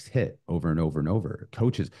need your next hit over and over and over.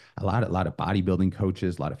 Coaches, a lot of bodybuilding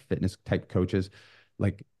coaches, a lot of fitness type coaches,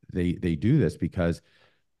 like they do this because,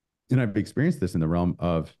 and I've experienced this in the realm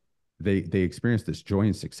of they experience this joy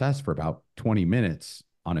and success for about 20 minutes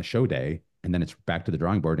on a show day, and then it's back to the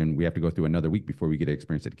drawing board, and we have to go through another week before we get to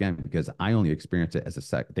experience it again, because I only experience it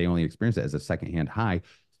as they only experience it as a secondhand high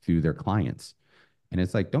through their clients. And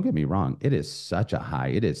it's like, don't get me wrong, it is such a high.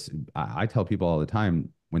 It is. I tell people all the time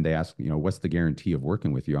when they ask, what's the guarantee of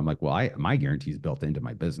working with you? I'm like, well, my guarantee is built into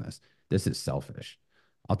my business. This is selfish.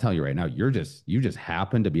 I'll tell you right now, you just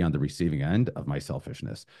happen to be on the receiving end of my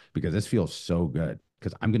selfishness, because this feels so good,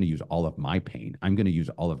 because I'm going to use all of my pain. I'm going to use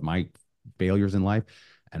all of my failures in life,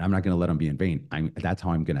 and I'm not going to let them be in vain. That's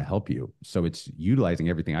how I'm going to help you. So it's utilizing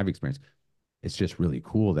everything I've experienced. It's just really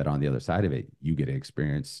cool that on the other side of it, you get to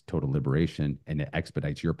experience total liberation, and it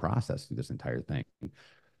expedites your process through this entire thing.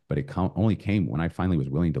 But it only came when I finally was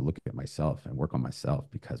willing to look at myself and work on myself,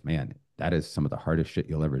 because man, that is some of the hardest shit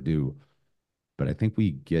you'll ever do. But I think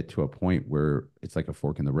we get to a point where it's like a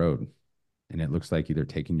fork in the road, and it looks like either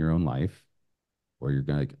taking your own life or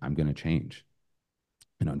I'm going to change.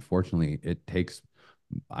 And unfortunately, it takes,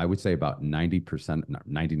 I would say about 90%,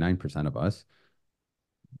 99% of us.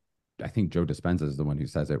 I think Joe Dispenza is the one who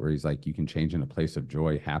says it, where he's like, you can change in a place of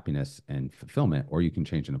joy, happiness, and fulfillment, or you can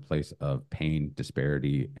change in a place of pain,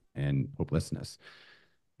 disparity, and hopelessness.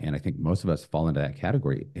 And I think most of us fall into that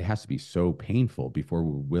category. It has to be so painful before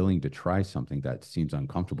we're willing to try something that seems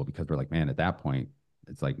uncomfortable, because we're like, man, at that point,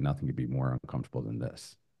 it's like nothing could be more uncomfortable than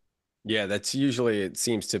this. Yeah, that's usually, it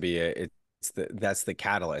seems to be that's the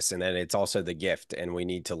catalyst, and then it's also the gift, and we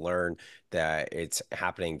need to learn that it's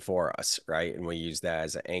happening for us, right? And we use that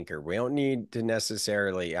as an anchor. We don't need to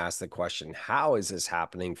necessarily ask the question, how is this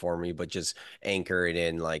happening for me, but just anchor it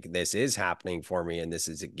in like, this is happening for me and this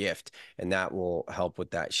is a gift, and that will help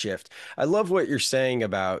with that shift. I love what you're saying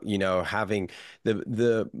about, having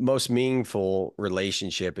the most meaningful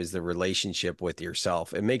relationship is the relationship with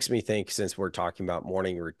yourself. It makes me think, since we're talking about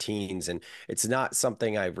morning routines, and it's not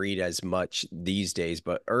something I read as much these days,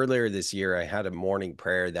 but earlier this year, I had a morning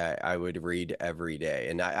prayer that I would read every day.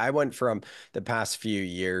 And I went from the past few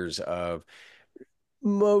years of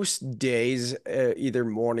most days, either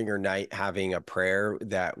morning or night, having a prayer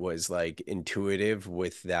that was like intuitive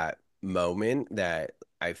with that moment that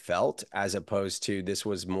I felt, as opposed to, this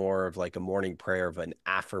was more of like a morning prayer of an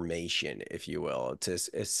affirmation, if you will, to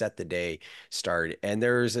set the day start. And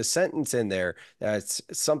there's a sentence in there that's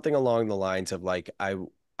something along the lines of like,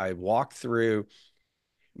 I walk through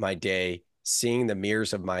my day seeing the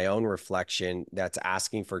mirrors of my own reflection that's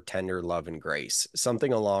asking for tender love and grace,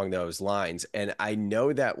 something along those lines. And I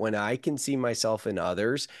know that when I can see myself in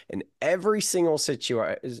others in every single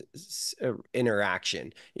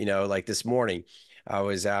interaction, like this morning, I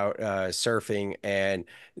was out surfing, and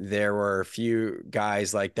there were a few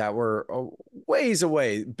guys like that were ways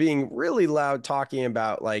away being really loud, talking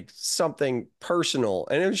about like something personal.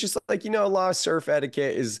 And it was just like, a lot of surf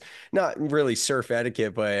etiquette is not really surf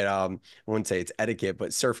etiquette, but I wouldn't say it's etiquette,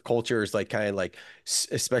 but surf culture is like kind of like,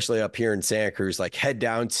 especially up here in Santa Cruz, like head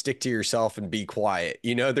down, stick to yourself and be quiet.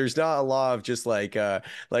 There's not a lot of just like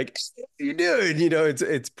you doing,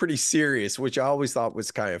 it's pretty serious, which I always thought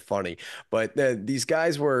was kind of funny. But these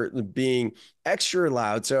guys were being extra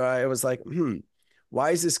loud. So I was like,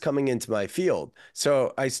 why is this coming into my field?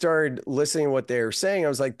 So I started listening to what they were saying. I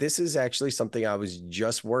was like, this is actually something I was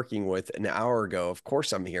just working with an hour ago. Of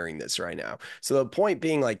course, I'm hearing this right now. So the point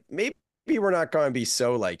being, like, maybe we're not going to be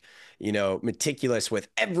so like, meticulous with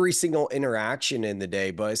every single interaction in the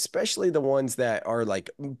day, but especially the ones that are like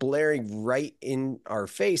blaring right in our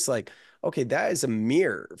face, like, okay, that is a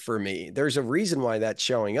mirror for me. There's a reason why that's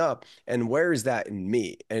showing up. And where is that in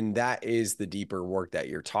me? And that is the deeper work that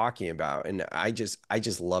you're talking about. And I just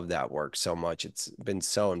love that work so much. It's been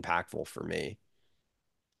so impactful for me.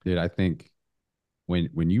 Dude, I think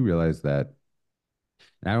when you realize that,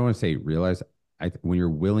 and I don't want to say realize, when you're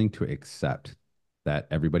willing to accept that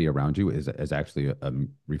everybody around you is actually a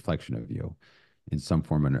reflection of you in some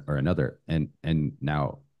form or another. And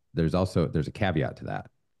now there's a caveat to that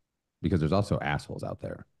because there's also assholes out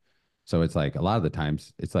there. So it's like a lot of the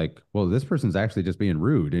times it's like, well, this person's actually just being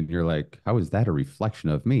rude. And you're like, how is that a reflection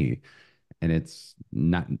of me? And it's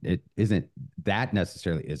not, it isn't, that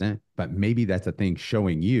necessarily isn't, but maybe that's a thing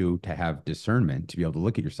showing you to have discernment, to be able to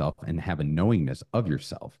look at yourself and have a knowingness of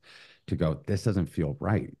yourself, to go, this doesn't feel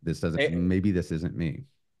right. This doesn't, maybe this isn't me.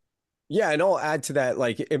 Yeah, and I'll add to that,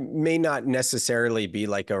 like it may not necessarily be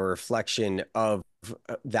like a reflection of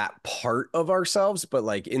that part of ourselves, but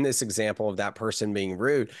like in this example of that person being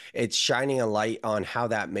rude, it's shining a light on how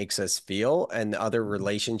that makes us feel and the other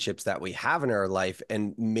relationships that we have in our life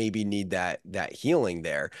and maybe need that healing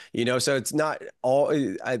there. So it's not all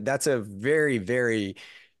that's a very, very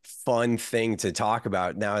fun thing to talk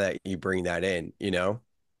about now that you bring that in.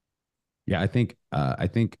 Yeah, I think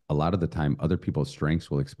a lot of the time other people's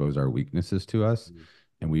strengths will expose our weaknesses to us,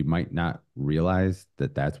 and we might not realize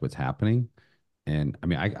that that's what's happening. And I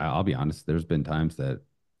mean, I'll be honest, there's been times that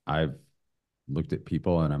I've looked at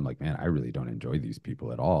people and I'm like, man, I really don't enjoy these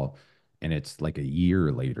people at all. And it's like a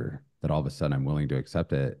year later that all of a sudden I'm willing to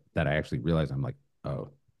accept it, that I actually realize I'm like, oh,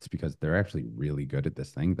 it's because they're actually really good at this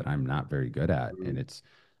thing that I'm not very good at. And it's,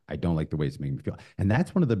 I don't like the way it's making me feel. And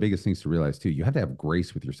that's one of the biggest things to realize too. You have to have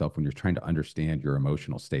grace with yourself when you're trying to understand your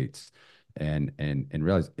emotional states and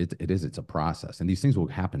realize it's a process. And these things will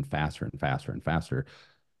happen faster and faster and faster,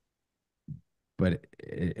 but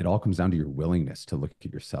it all comes down to your willingness to look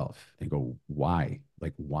at yourself and go, why?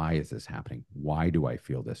 Like, why is this happening? Why do I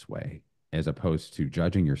feel this way? As opposed to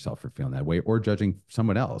judging yourself for feeling that way or judging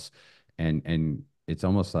someone else. And it's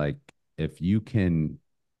almost like if you can,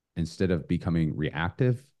 instead of becoming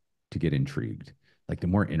reactive, to get intrigued. Like the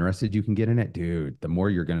more interested you can get in it, dude, the more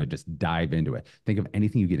you're going to just dive into it. Think of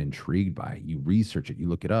anything you get intrigued by. You research it, you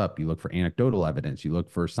look it up, you look for anecdotal evidence, you look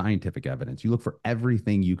for scientific evidence, you look for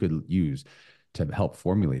everything you could use to help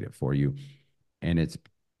formulate it for you. And it's,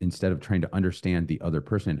 instead of trying to understand the other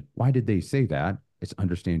person, why did they say that? It's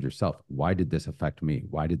understand yourself. Why did this affect me?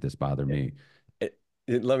 Why did this bother me?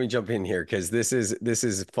 Let me jump in here because this is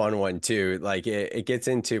a fun one too. Like it gets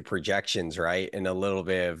into projections, right? And a little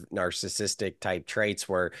bit of narcissistic type traits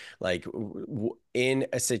where like in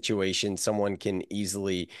a situation, someone can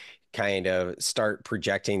easily kind of start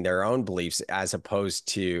projecting their own beliefs as opposed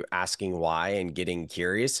to asking why and getting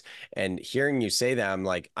curious. And hearing you say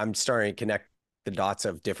that, I'm starting to connect the dots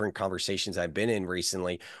of different conversations I've been in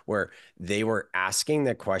recently where they were asking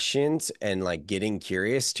the questions and like getting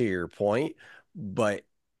curious to your point, but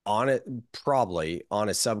on it, probably on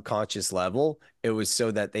a subconscious level, it was so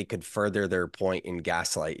that they could further their point and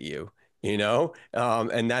gaslight you.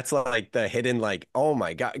 And that's like the hidden, like, oh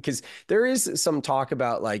my God, because there is some talk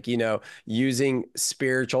about like, using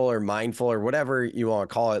spiritual or mindful or whatever you want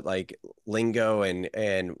to call it, like lingo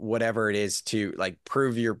and whatever it is to like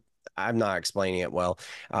prove your, I'm not explaining it well,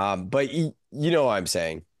 but you know what I'm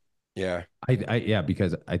saying. Yeah. Yeah,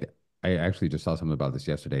 because I actually just saw something about this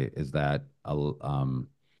yesterday, is that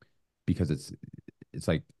because it's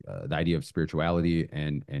like the idea of spirituality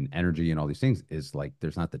and energy and all these things is like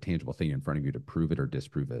there's not the tangible thing in front of you to prove it or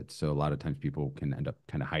disprove it. So a lot of times people can end up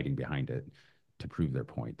kind of hiding behind it to prove their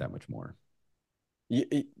point that much more.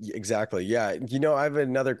 Exactly. Yeah. I have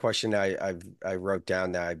another question I wrote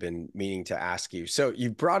down that I've been meaning to ask you. So you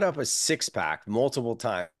brought up a six pack multiple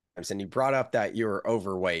times, and you brought up that you're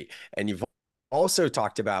overweight, and you've also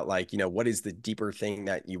talked about like, what is the deeper thing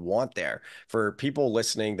that you want there for people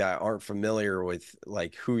listening that aren't familiar with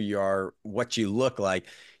like who you are, what you look like.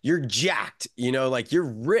 You're jacked, like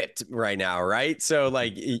you're ripped right now, right? So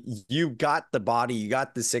like you got the body, you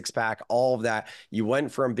got the six pack, all of that. You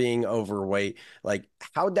went from being overweight. Like,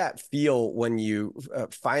 how'd that feel when you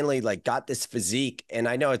finally like got this physique? And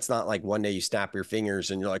I know it's not like one day you snap your fingers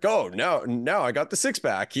and you're like, oh no, no, I got the six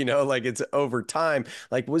pack, like it's over time.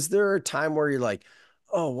 Like, was there a time where you're like,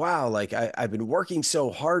 oh wow, like I've been working so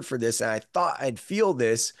hard for this and I thought I'd feel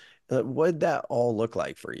this? What'd that all look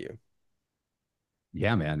like for you?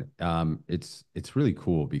 Yeah, man. It's really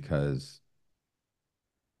cool because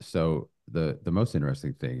so the most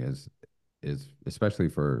interesting thing is especially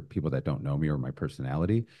for people that don't know me or my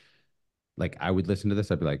personality, like I would listen to this,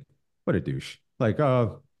 I'd be like, what a douche. Like,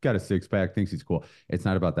 oh, got a six pack, thinks he's cool. It's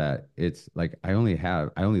not about that. It's like I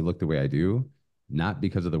only look the way I do, not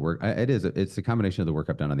because of the work. It's a combination of the work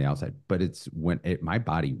I've done on the outside, but it's when my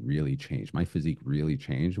body really changed. My physique really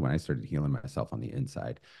changed when I started healing myself on the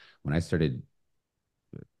inside. When I started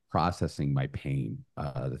processing my pain,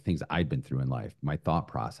 the things I'd been through in life, my thought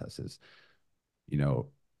processes, you know,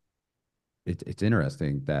 it's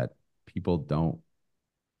interesting that people don't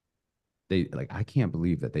they like, I can't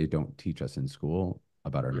believe that they don't teach us in school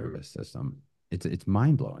about our nervous system. It's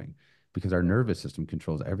mind blowing because our nervous system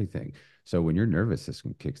controls everything. So when your nervous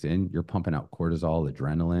system kicks in, you're pumping out cortisol,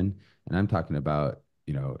 adrenaline, and I'm talking about,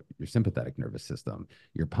 you know, your sympathetic nervous system.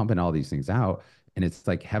 You're pumping all these things out, and it's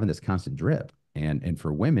like having this constant drip. And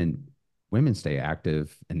for women, women stay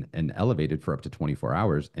active and elevated for up to 24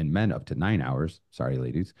 hours, and men up to 9 hours. Sorry,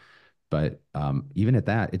 ladies. But even at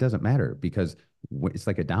that, it doesn't matter because it's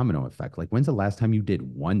like a domino effect. Like, when's the last time you did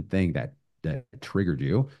one thing that triggered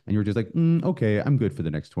you and you were just like, okay, I'm good for the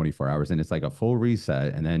next 24 hours. And it's like a full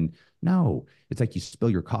reset. And then no, it's like you spill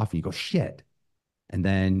your coffee, you go, shit. And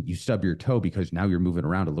then you stub your toe because now you're moving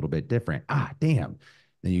around a little bit different. Ah, damn.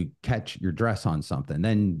 Then you catch your dress on something.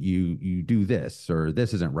 Then you do this, or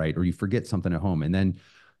this isn't right, or you forget something at home. And then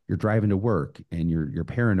you're driving to work and you're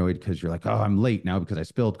paranoid because you're like, oh, I'm late now because I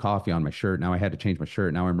spilled coffee on my shirt. Now I had to change my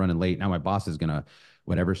shirt. Now I'm running late. Now my boss is gonna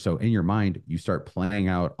whatever. So in your mind, you start playing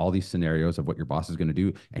out all these scenarios of what your boss is going to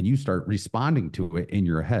do, and you start responding to it in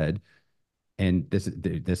your head. And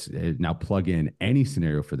this now plug in any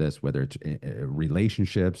scenario for this, whether it's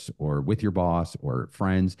relationships or with your boss or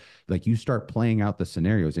friends, like you start playing out the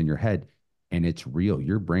scenarios in your head, and it's real.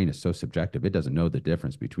 Your brain is so subjective. It doesn't know the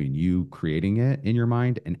difference between you creating it in your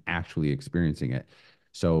mind and actually experiencing it.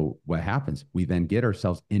 So what happens? We then get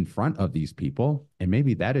ourselves in front of these people, and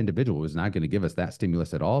maybe that individual is not going to give us that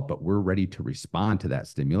stimulus at all, but we're ready to respond to that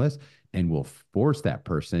stimulus, and we'll force that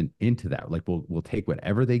person into that. Like we'll take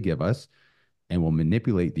whatever they give us, and we'll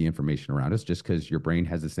manipulate the information around us, just because your brain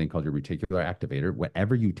has this thing called your reticular activator.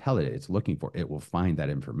 Whatever you tell it it's looking for, it will find that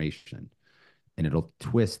information, and it'll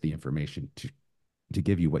twist the information to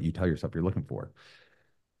give you what you tell yourself you're looking for.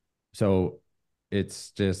 So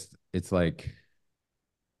it's like,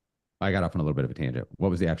 I got off on a little bit of a tangent. What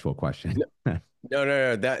was the actual question?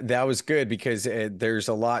 No. That was good because there's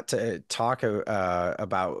a lot to talk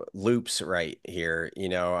about loops right here.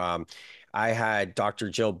 I had Dr.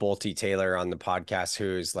 Jill Bolte Taylor on the podcast,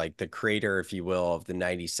 who is like the creator, if you will, of the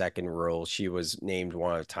 90-second rule. She was named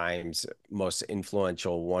one of Time's most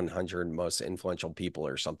influential 100 most influential people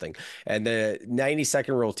or something. And the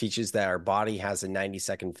 90-second rule teaches that our body has a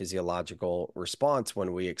 90-second physiological response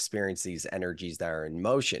when we experience these energies that are in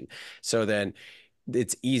motion. So then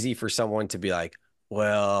it's easy for someone to be like,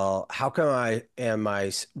 well, why am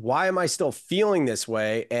I still feeling this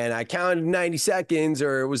way? And I counted 90 seconds,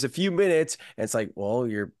 or it was a few minutes. And it's like, well,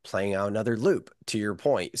 you're playing out another loop, to your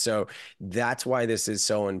point. So that's why this is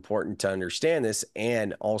so important to understand this,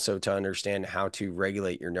 and also to understand how to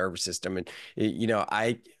regulate your nervous system. And,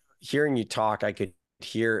 hearing you talk, I could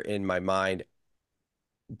hear in my mind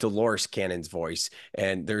Dolores Cannon's voice.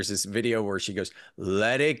 And there's this video where she goes,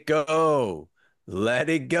 let it go. Let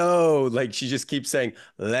it go. Like, she just keeps saying,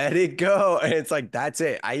 let it go. And it's like, that's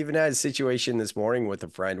it. I even had a situation this morning with a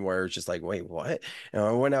friend where it's just like, wait, what? And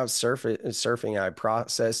I went out surfing. I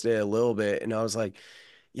processed it a little bit, and I was like,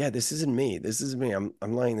 yeah, this isn't me. This is me. I'm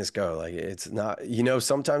letting this go. Like, it's not,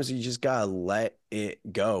 sometimes you just gotta let it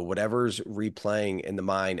go. Whatever's replaying in the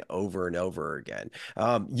mind over and over again.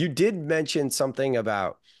 You did mention something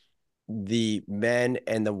about the men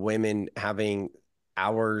and the women having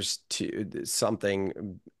hours to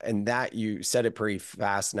something, and that you said it pretty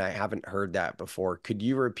fast, and I haven't heard that before. Could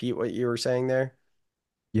you repeat what you were saying there?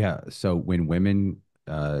 Yeah. So when women,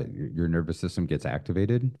 your nervous system gets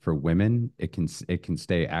activated, for women, it can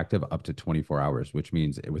stay active up to 24 hours, which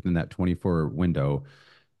means within that 24 window,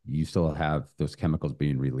 you still have those chemicals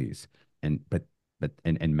being released. And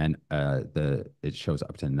men, it shows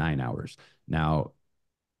up to 9 hours. Now,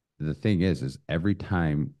 the thing is every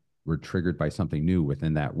time we're triggered by something new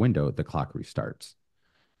within that window, the clock restarts.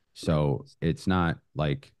 So it's not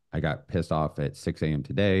like I got pissed off at 6 a.m.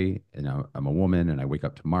 today, and I'm a woman, and I wake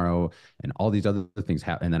up tomorrow, and all these other things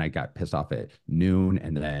happen. And then I got pissed off at noon,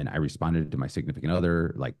 and then I responded to my significant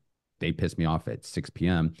other, like they pissed me off at 6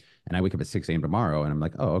 p.m. And I wake up at 6 a.m. tomorrow, and I'm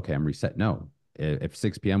like, oh, okay, I'm reset. No, if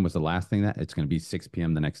 6 p.m. was the last thing, that it's going to be 6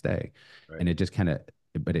 p.m. the next day. Right. And it just kind of,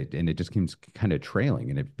 it just keeps kind of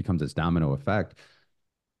trailing, and it becomes this domino effect.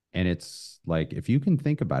 And it's like, if you can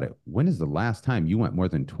think about it, when is the last time you went more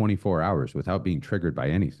than 24 hours without being triggered by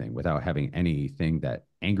anything, without having anything that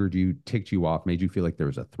angered you, ticked you off, made you feel like there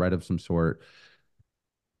was a threat of some sort?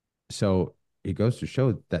 So it goes to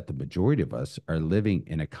show that the majority of us are living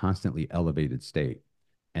in a constantly elevated state.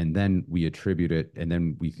 And then we attribute it, and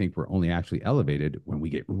then we think we're only actually elevated when we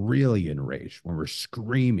get really enraged, when we're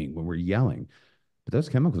screaming, when we're yelling. But those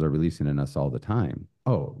chemicals are releasing in us all the time.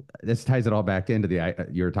 Oh, this ties it all back into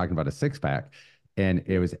you were talking about a six pack, and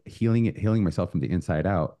it was healing myself from the inside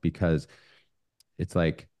out, because it's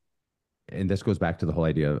like and this goes back to the whole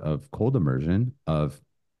idea of cold immersion, of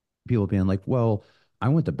people being like, well, I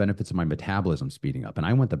want the benefits of my metabolism speeding up, and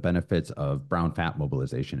I want the benefits of brown fat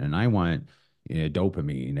mobilization, and I want,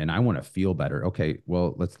 dopamine, and I want to feel better. Okay,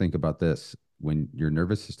 well, let's think about this. When your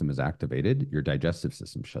nervous system is activated, your digestive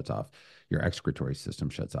system shuts off, your excretory system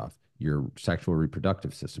shuts off, your sexual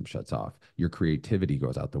reproductive system shuts off, your creativity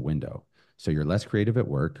goes out the window. So you're less creative at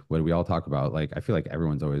work. What do we all talk about? Like, I feel like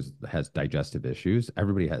everyone's always has digestive issues.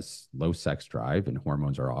 Everybody has low sex drive and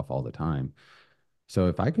hormones are off all the time. So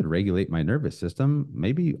if I could regulate my nervous system,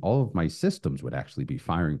 maybe all of my systems would actually be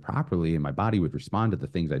firing properly and my body would respond to the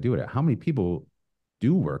things I do at it. How many people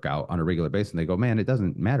do work out on a regular basis and they go, man, it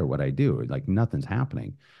doesn't matter what I do. Like nothing's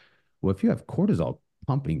happening. Well, if you have cortisol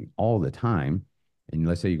pumping all the time, and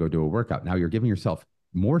let's say you go do a workout, now you're giving yourself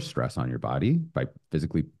more stress on your body by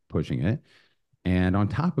physically pushing it. And on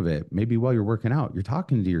top of it, maybe while you're working out, you're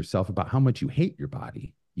talking to yourself about how much you hate your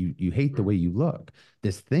body. You hate the way you look.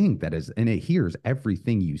 This thing that is, and it hears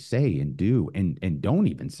everything you say and do and don't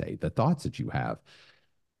even say, the thoughts that you have.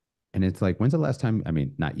 And it's like, when's the last time, I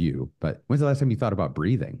mean, not you, but when's the last time you thought about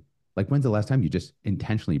breathing? Like, when's the last time you just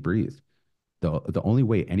intentionally breathed? The only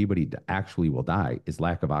way anybody actually will die is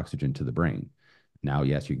lack of oxygen to the brain. Now,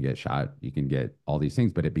 yes, you can get shot, you can get all these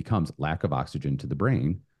things, but it becomes lack of oxygen to the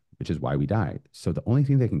brain, which is why we died. So the only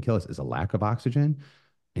thing that can kill us is a lack of oxygen,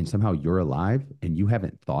 and somehow you're alive and you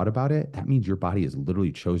haven't thought about it. That means your body has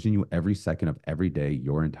literally chosen you every second of every day,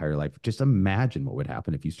 your entire life. Just imagine what would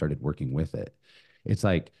happen if you started working with it. It's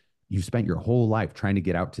like you spent your whole life trying to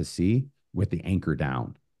get out to sea with the anchor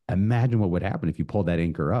down. Imagine what would happen if you pulled that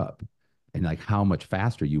anchor up, and like how much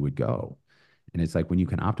faster you would go. And it's like when you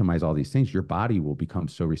can optimize all these things, your body will become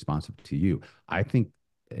so responsive to you. I think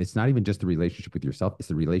it's not even just the relationship with yourself, it's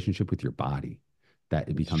the relationship with your body that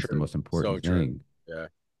it becomes the most important thing. Yeah.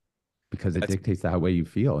 Because it dictates the way you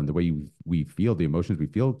feel, and the way we feel, the emotions we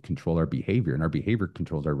feel control our behavior, and our behavior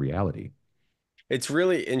controls our reality. It's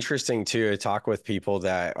really interesting too to talk with people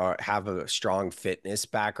that have a strong fitness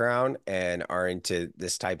background and are into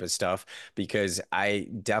this type of stuff, because I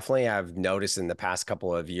definitely have noticed in the past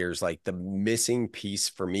couple of years, like the missing piece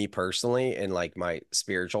for me personally in like my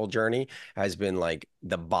spiritual journey has been like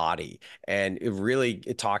the body. And it really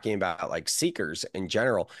talking about like seekers in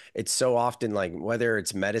general, it's so often like whether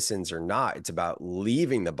it's medicines or not, it's about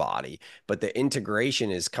leaving the body, but the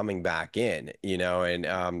integration is coming back in,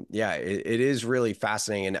 and yeah, it is really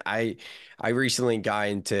fascinating. And I recently got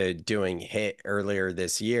into doing HIIT earlier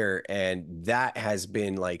this year, and that has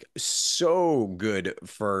been like so good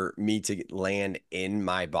for me to land in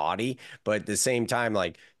my body. But at the same time,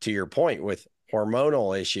 like to your point with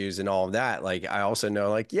hormonal issues and all of that, like I also know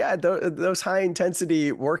like, yeah, those high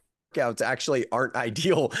intensity workouts actually aren't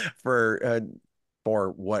ideal for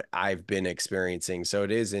what I've been experiencing. So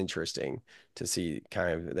it is interesting to see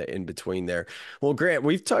kind of the in between there. Well, Grant,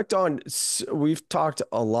 we've talked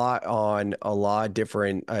a lot on a lot of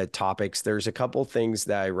different topics. There's a couple things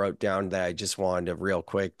that I wrote down that I just wanted to real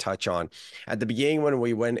quick touch on. At the beginning, when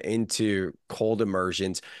we went into cold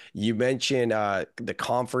immersions, you mentioned the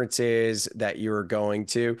conferences that you were going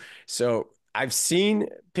to. So I've seen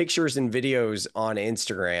pictures and videos on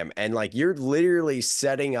Instagram, and like you're literally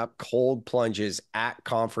setting up cold plunges at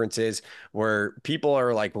conferences where people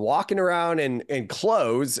are like walking around in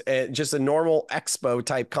clothes at just a normal expo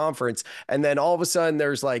type conference. And then all of a sudden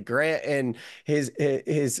there's like Grant and his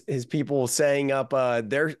people setting up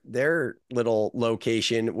their little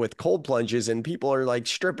location with cold plunges, and people are like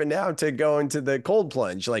stripping down to go into the cold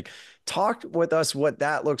plunge. Like, talk with us what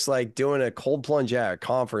that looks like doing a cold plunge at a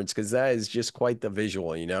conference, because that is just quite the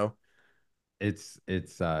visual. It's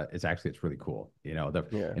really cool, Yeah.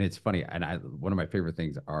 and it's funny. And one of my favorite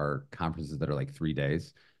things are conferences that are like 3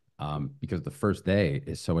 days, because the first day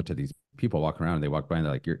is so much of these people walking around and they walk by and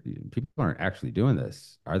they're like, people aren't actually doing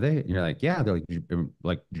this, are they? And you're like, yeah. They're like,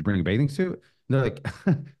 did you bring a bathing suit? And they're like,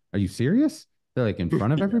 are you serious? They're like, in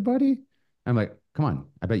front of everybody? I'm like, come on,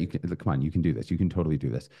 I bet you can, come on, you can do this. You can totally do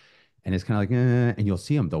this. And it's kind of like, and you'll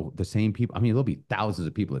see them, the same people. I mean, there'll be thousands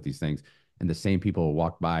of people at these things, and the same people will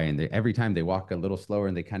walk by, and every time they walk a little slower,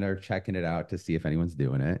 and they kind of are checking it out to see if anyone's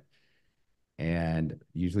doing it. And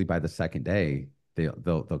usually by the second day,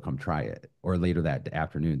 they'll come try it, or later that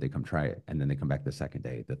afternoon they come try it, and then they come back the second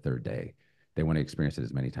day, the third day. They want to experience it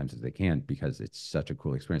as many times as they can because it's such a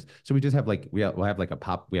cool experience. So we just have like we'll have like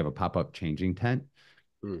we have a pop-up changing tent.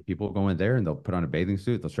 People go in there and they'll put on a bathing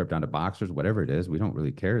suit, they'll strip down to boxers, whatever it is. We don't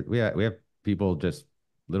really care. We have people just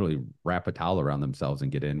literally wrap a towel around themselves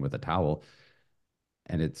and get in with a towel.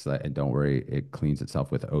 And and don't worry, it cleans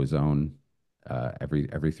itself with ozone.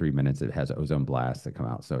 Every 3 minutes, it has ozone blasts that come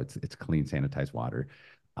out. So it's clean, sanitized water.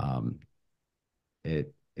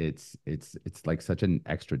 It's like such an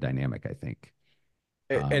extra dynamic, I think.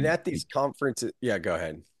 And Um, at these conferences, yeah, go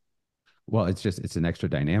ahead. well, it's an extra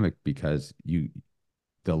dynamic because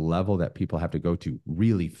the level that people have to go to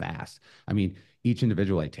really fast. I mean, each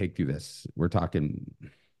individual I take through this, we're talking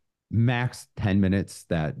max 10 minutes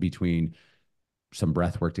that between some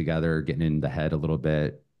breath work together, getting in the head a little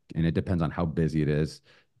bit, and it depends on how busy it is.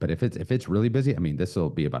 But if it's really busy, I mean, this will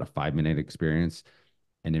be about a 5 minute experience,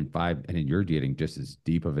 and then you're getting just as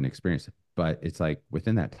deep of an experience. But it's like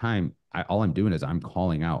within that time, all I'm doing is I'm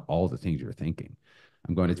calling out all the things you're thinking.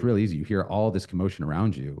 I'm going, it's Mhm. really easy. You hear all this commotion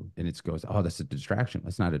around you, and it goes, oh, that's a distraction.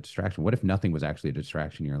 That's not a distraction. What if nothing was actually a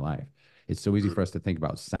distraction in your life? It's so easy for us to think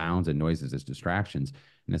about sounds and noises as distractions.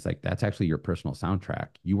 And it's like, that's actually your personal soundtrack.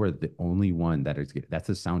 You are the only one that's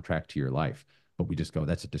a soundtrack to your life. But we just go,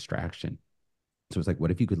 that's a distraction. So it's like,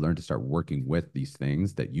 what if you could learn to start working with these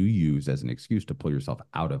things that you use as an excuse to pull yourself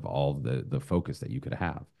out of all the focus that you could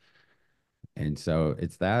have? And so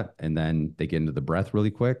it's that, and then they get into the breath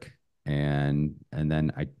really quick, and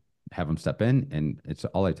then I have them step in, and it's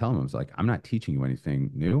all I tell them is like, I'm not teaching you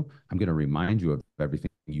anything new. I'm going to remind you of everything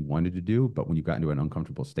you wanted to do, but when you got into an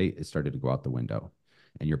uncomfortable state, it started to go out the window,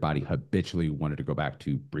 and your body habitually wanted to go back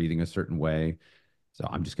to breathing a certain way. So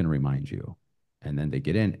I'm just going to remind you. And then they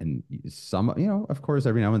get in, and some, of course,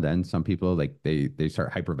 every now and then, some people like they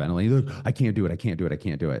start hyperventilating. Look, I can't do it. I can't do it. I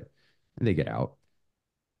can't do it. And they get out.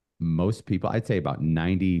 Most people, I'd say about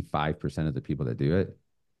 95% of the people that do it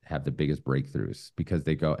have the biggest breakthroughs because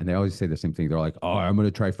they go and they always say the same thing. They're like, oh, I'm going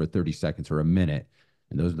to try for 30 seconds or a minute.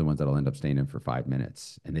 And those are the ones that'll end up staying in for 5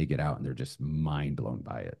 minutes. And they get out and they're just mind blown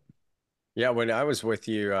by it. Yeah, when I was with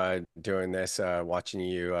you doing this, watching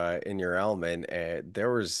you in your element, there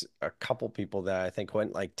was a couple people that I think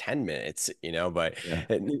went like 10 minutes, but Yeah.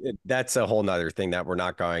 that's a whole nother thing that we're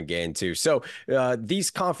not going to get into. So these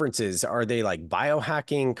conferences, are they like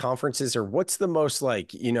biohacking conferences or what's the most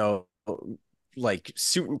like, like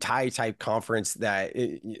suit and tie type conference that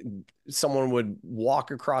someone would walk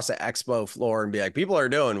across an expo floor and be like, people are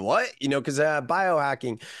doing what? Because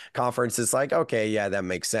biohacking conference is like, okay, yeah, that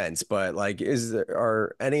makes sense. But like,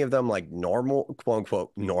 are any of them like normal, quote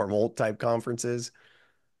unquote, normal type conferences?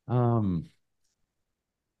 Um,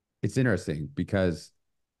 it's interesting because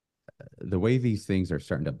the way these things are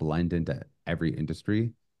starting to blend into every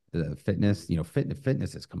industry, the fitness,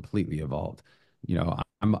 fitness has completely evolved. You know,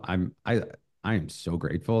 I am so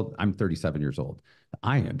grateful. I'm 37 years old.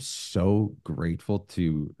 I am so grateful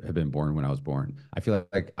to have been born when I was born. I feel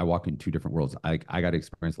like I walk in two different worlds. I got to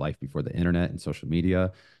experience life before the internet and social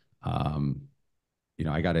media. Um,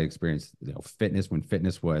 I got to experience, fitness when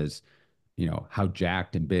fitness was, how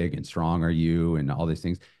jacked and big and strong are you and all these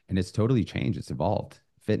things. And it's totally changed. It's evolved.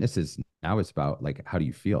 Fitness is now it's about like, how do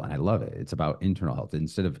you feel? And I love it. It's about internal health.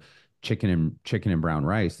 Instead of chicken and brown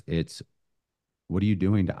rice, it's what are you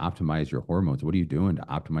doing to optimize your hormones? What are you doing to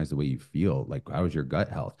optimize the way you feel? Like, how's your gut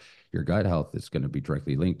health? Your gut health is going to be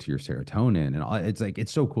directly linked to your serotonin and all. It's like,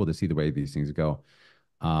 it's so cool to see the way these things go.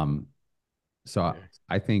 Um, so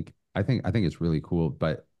I think it's really cool.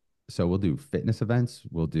 But so we'll do fitness events,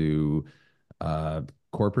 we'll do uh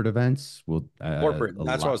corporate events, we'll Corporate, a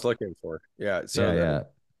that's what I lot. was looking for. Yeah. Yeah, So yeah.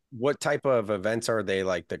 what type of events are they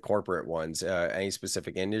like the corporate ones? Any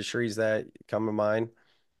specific industries that come to mind?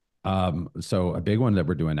 So a big one that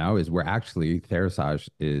we're doing now is we're actually Therasage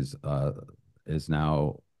is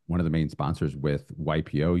now one of the main sponsors with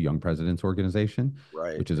YPO, Young Presidents Organization,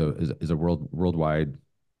 Right. which is a worldwide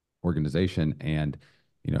organization. And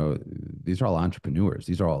these are all entrepreneurs.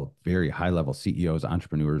 These are all very high level CEOs,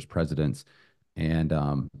 entrepreneurs, presidents. And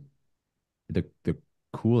the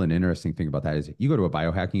cool and interesting thing about that is you go to a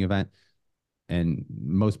biohacking event and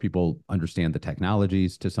most people understand the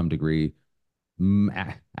technologies to some degree.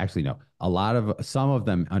 Actually, no. Some of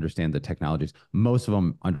them understand the technologies. Most of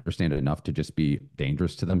them understand it enough to just be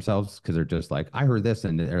dangerous to themselves because they're just like, I heard this,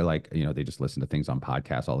 and they're like, they just listen to things on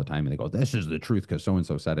podcasts all the time, and they go, "This is the truth because so and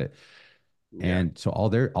so said it." Yeah. And so all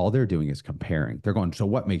they're doing is comparing. They're going, "So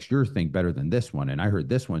what makes your thing better than this one?" And I heard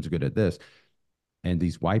this one's good at this. And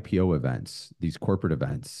these YPO events, these corporate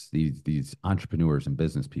events, these entrepreneurs and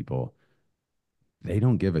business people, they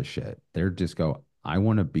don't give a shit. They're just go, I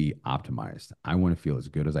want to be optimized. I want to feel as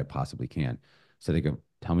good as I possibly can. So they go,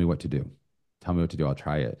 tell me what to do. Tell me what to do. I'll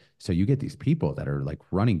try it. So you get these people that are like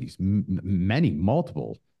running these many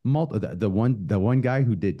multiple the one guy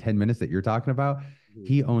who did 10 minutes that you're talking about, Mhm.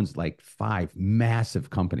 he owns like five massive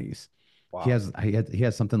companies. He Wow. has he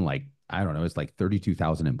has something like, I don't know, it's like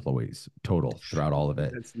 32,000 employees total throughout all of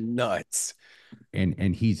it, That's nuts.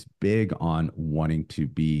 and he's big on wanting to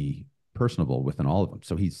be personable within all of them.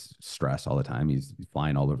 So he's stressed all the time. He's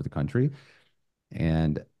flying all over the country,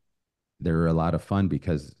 they're a lot of fun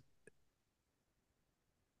because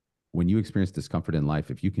when you experience discomfort in life,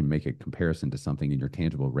 if you can make a comparison to something in your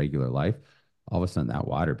tangible, regular life, all of a sudden that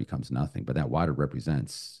water becomes nothing. But that water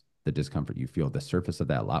represents the discomfort you feel. The surface of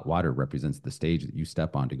that water represents the stage that you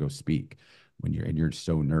step on to go speak when you're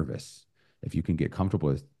so nervous. If you can get comfortable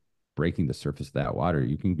with breaking the surface of that water,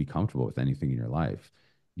 you can be comfortable with anything in your life.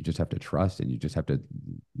 You just have to trust, and you just have to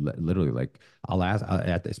literally, like, I'll ask,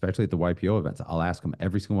 especially at the YPO events, I'll ask them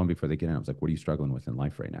every single one before they get in. I was like, what are you struggling with in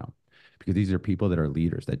life right now? Because these are people that are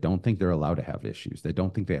leaders that don't think they're allowed to have issues. They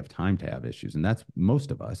don't think they have time to have issues. And that's most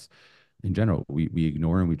of us in general. We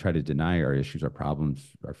ignore and we try to deny our issues, our problems,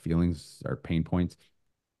 our feelings, our pain points.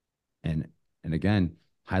 And again,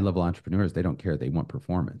 high level entrepreneurs, they don't care. They want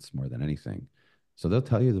performance more than anything. So they'll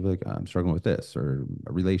tell you, they're like, I'm struggling with this or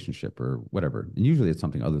a relationship or whatever. And usually it's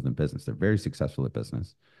something other than business. They're very successful at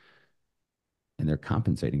business and they're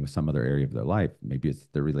compensating with some other area of their life. Maybe it's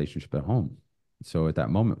their relationship at home. So at that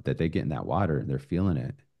moment that they get in that water and they're feeling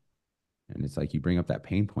it, and it's like you bring up that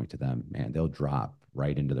pain point to them, man, they'll drop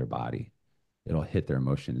right into their body. It'll hit their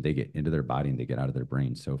emotion. They get into their body and they get out of their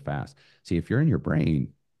brain so fast. See, if you're in your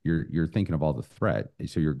brain, you're thinking of all the threat.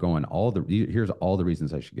 So you're going here's all the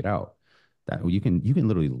reasons I should get out. That you can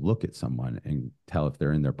literally look at someone and tell if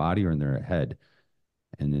they're in their body or in their head.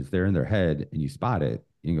 And if they're in their head and you spot it,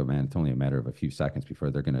 you can go, man, it's only a matter of a few seconds before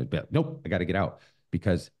they're going to be like, nope, I got to get out,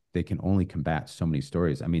 because they can only combat so many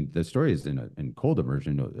stories. I mean, the story is in cold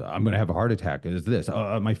immersion. I'm going to have a heart attack. Is this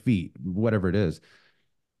my feet, whatever it is.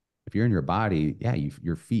 If you're in your body, yeah,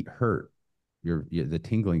 your feet hurt. The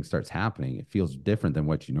tingling starts happening. It feels different than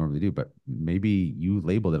what you normally do, but maybe you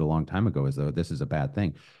labeled it a long time ago as though this is a bad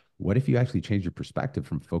thing. What if you actually change your perspective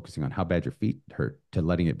from focusing on how bad your feet hurt to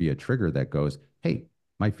letting it be a trigger that goes, hey,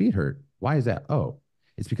 my feet hurt. Why is that? Oh,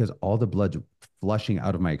 it's because all the blood's flushing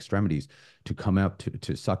out of my extremities to come up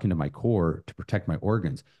to suck into my core to protect my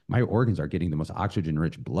organs. My organs are getting the most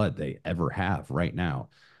oxygen-rich blood they ever have right now.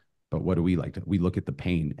 But what do we like? We look at the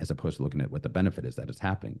pain as opposed to looking at what the benefit is that is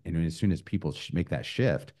happening. And as soon as people make that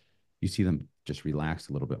shift, you see them just relax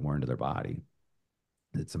a little bit more into their body.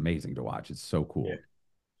 It's amazing to watch. It's so cool. Yeah.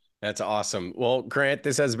 That's awesome. Well, Grant,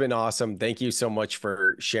 this has been awesome. Thank you so much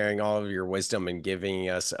for sharing all of your wisdom and giving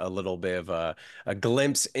us a little bit of a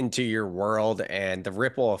glimpse into your world and the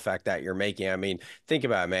ripple effect that you're making. I mean, think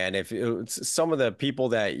about it, man. If some of the people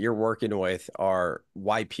that you're working with are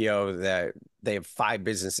YPO, that they have 5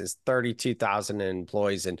 businesses, 32,000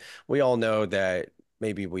 employees, and we all know that,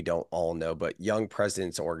 maybe we don't all know, but young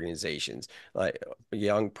presidents organizations, like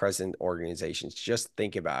young president organizations, just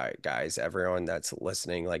think about it, guys, everyone that's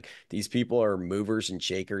listening, like these people are movers and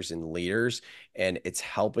shakers and leaders, and it's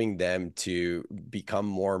helping them to become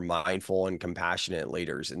more mindful and compassionate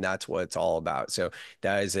leaders. And that's what it's all about. So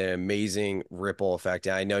that is an amazing ripple effect.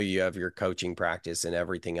 And I know you have your coaching practice and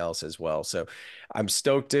everything else as well. So I'm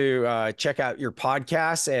stoked to check out your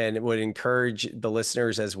podcast and would encourage the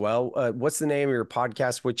listeners as well. What's the name of your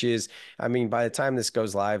podcast? Which is, I mean, by the time this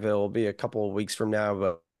goes live, it'll be a couple of weeks from now,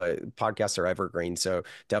 but podcasts are evergreen. So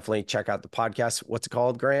definitely check out the podcast. What's it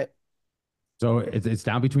called, Grant? So it's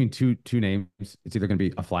down between two names. It's either going to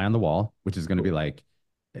be a fly on the wall, which is going to be like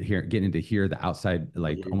getting to hear the outside,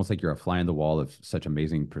 like almost like you're a fly on the wall of such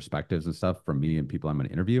amazing perspectives and stuff from me and people I'm going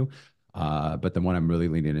to interview. But the one I'm really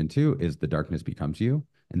leaning into is the darkness becomes you,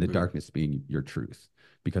 and the darkness being your truth,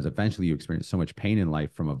 because eventually you experience so much pain in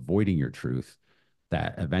life from avoiding your truth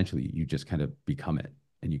that eventually you just kind of become it,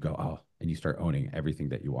 and you go, oh, and you start owning everything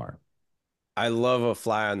that you are. I love a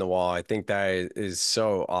fly on the wall. I think that is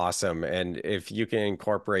so awesome. And if you can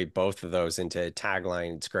incorporate both of those into a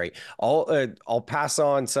tagline, it's great. I'll pass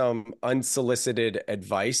on some unsolicited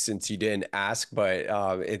advice since you didn't ask, but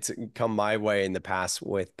it's come my way in the past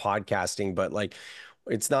with podcasting. But like,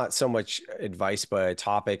 it's not so much advice, but a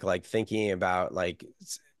topic, like thinking about like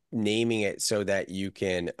naming it so that you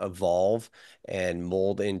can evolve and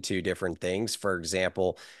mold into different things. For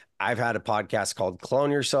example, I've had a podcast called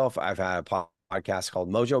Clone Yourself. I've had a podcast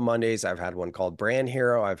called Mojo Mondays. I've had one called Brand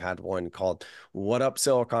Hero. I've had one called What Up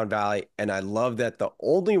Silicon Valley. And I love that the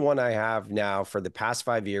only one I have now for the past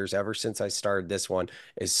 5 years, ever since I started this one,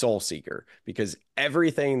 is Soul Seekr, because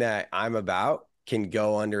everything that I'm about can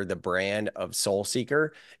go under the brand of Soul Seekr.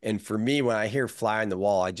 And for me, when I hear Fly on the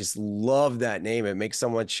Wall, I just love that name. It makes so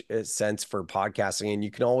much sense for podcasting, and you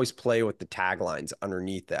can always play with the taglines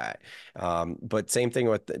underneath that. But same thing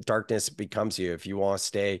with Darkness Becomes You. If you want to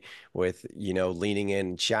stay with, leaning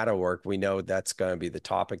in shadow work, we know that's going to be the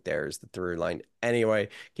topic there, is the through line. anyway,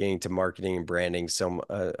 getting to marketing and branding, some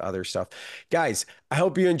other stuff. Guys, I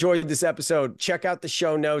hope you enjoyed this episode. Check out the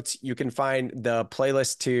show notes. You can find the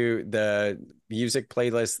playlist to the music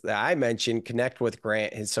playlist that I mentioned. Connect with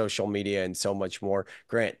Grant, his social media, and so much more.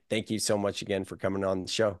 Grant, thank you so much again for coming on the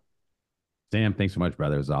show. Sam, thanks so much,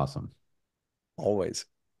 brother. It was awesome. Always.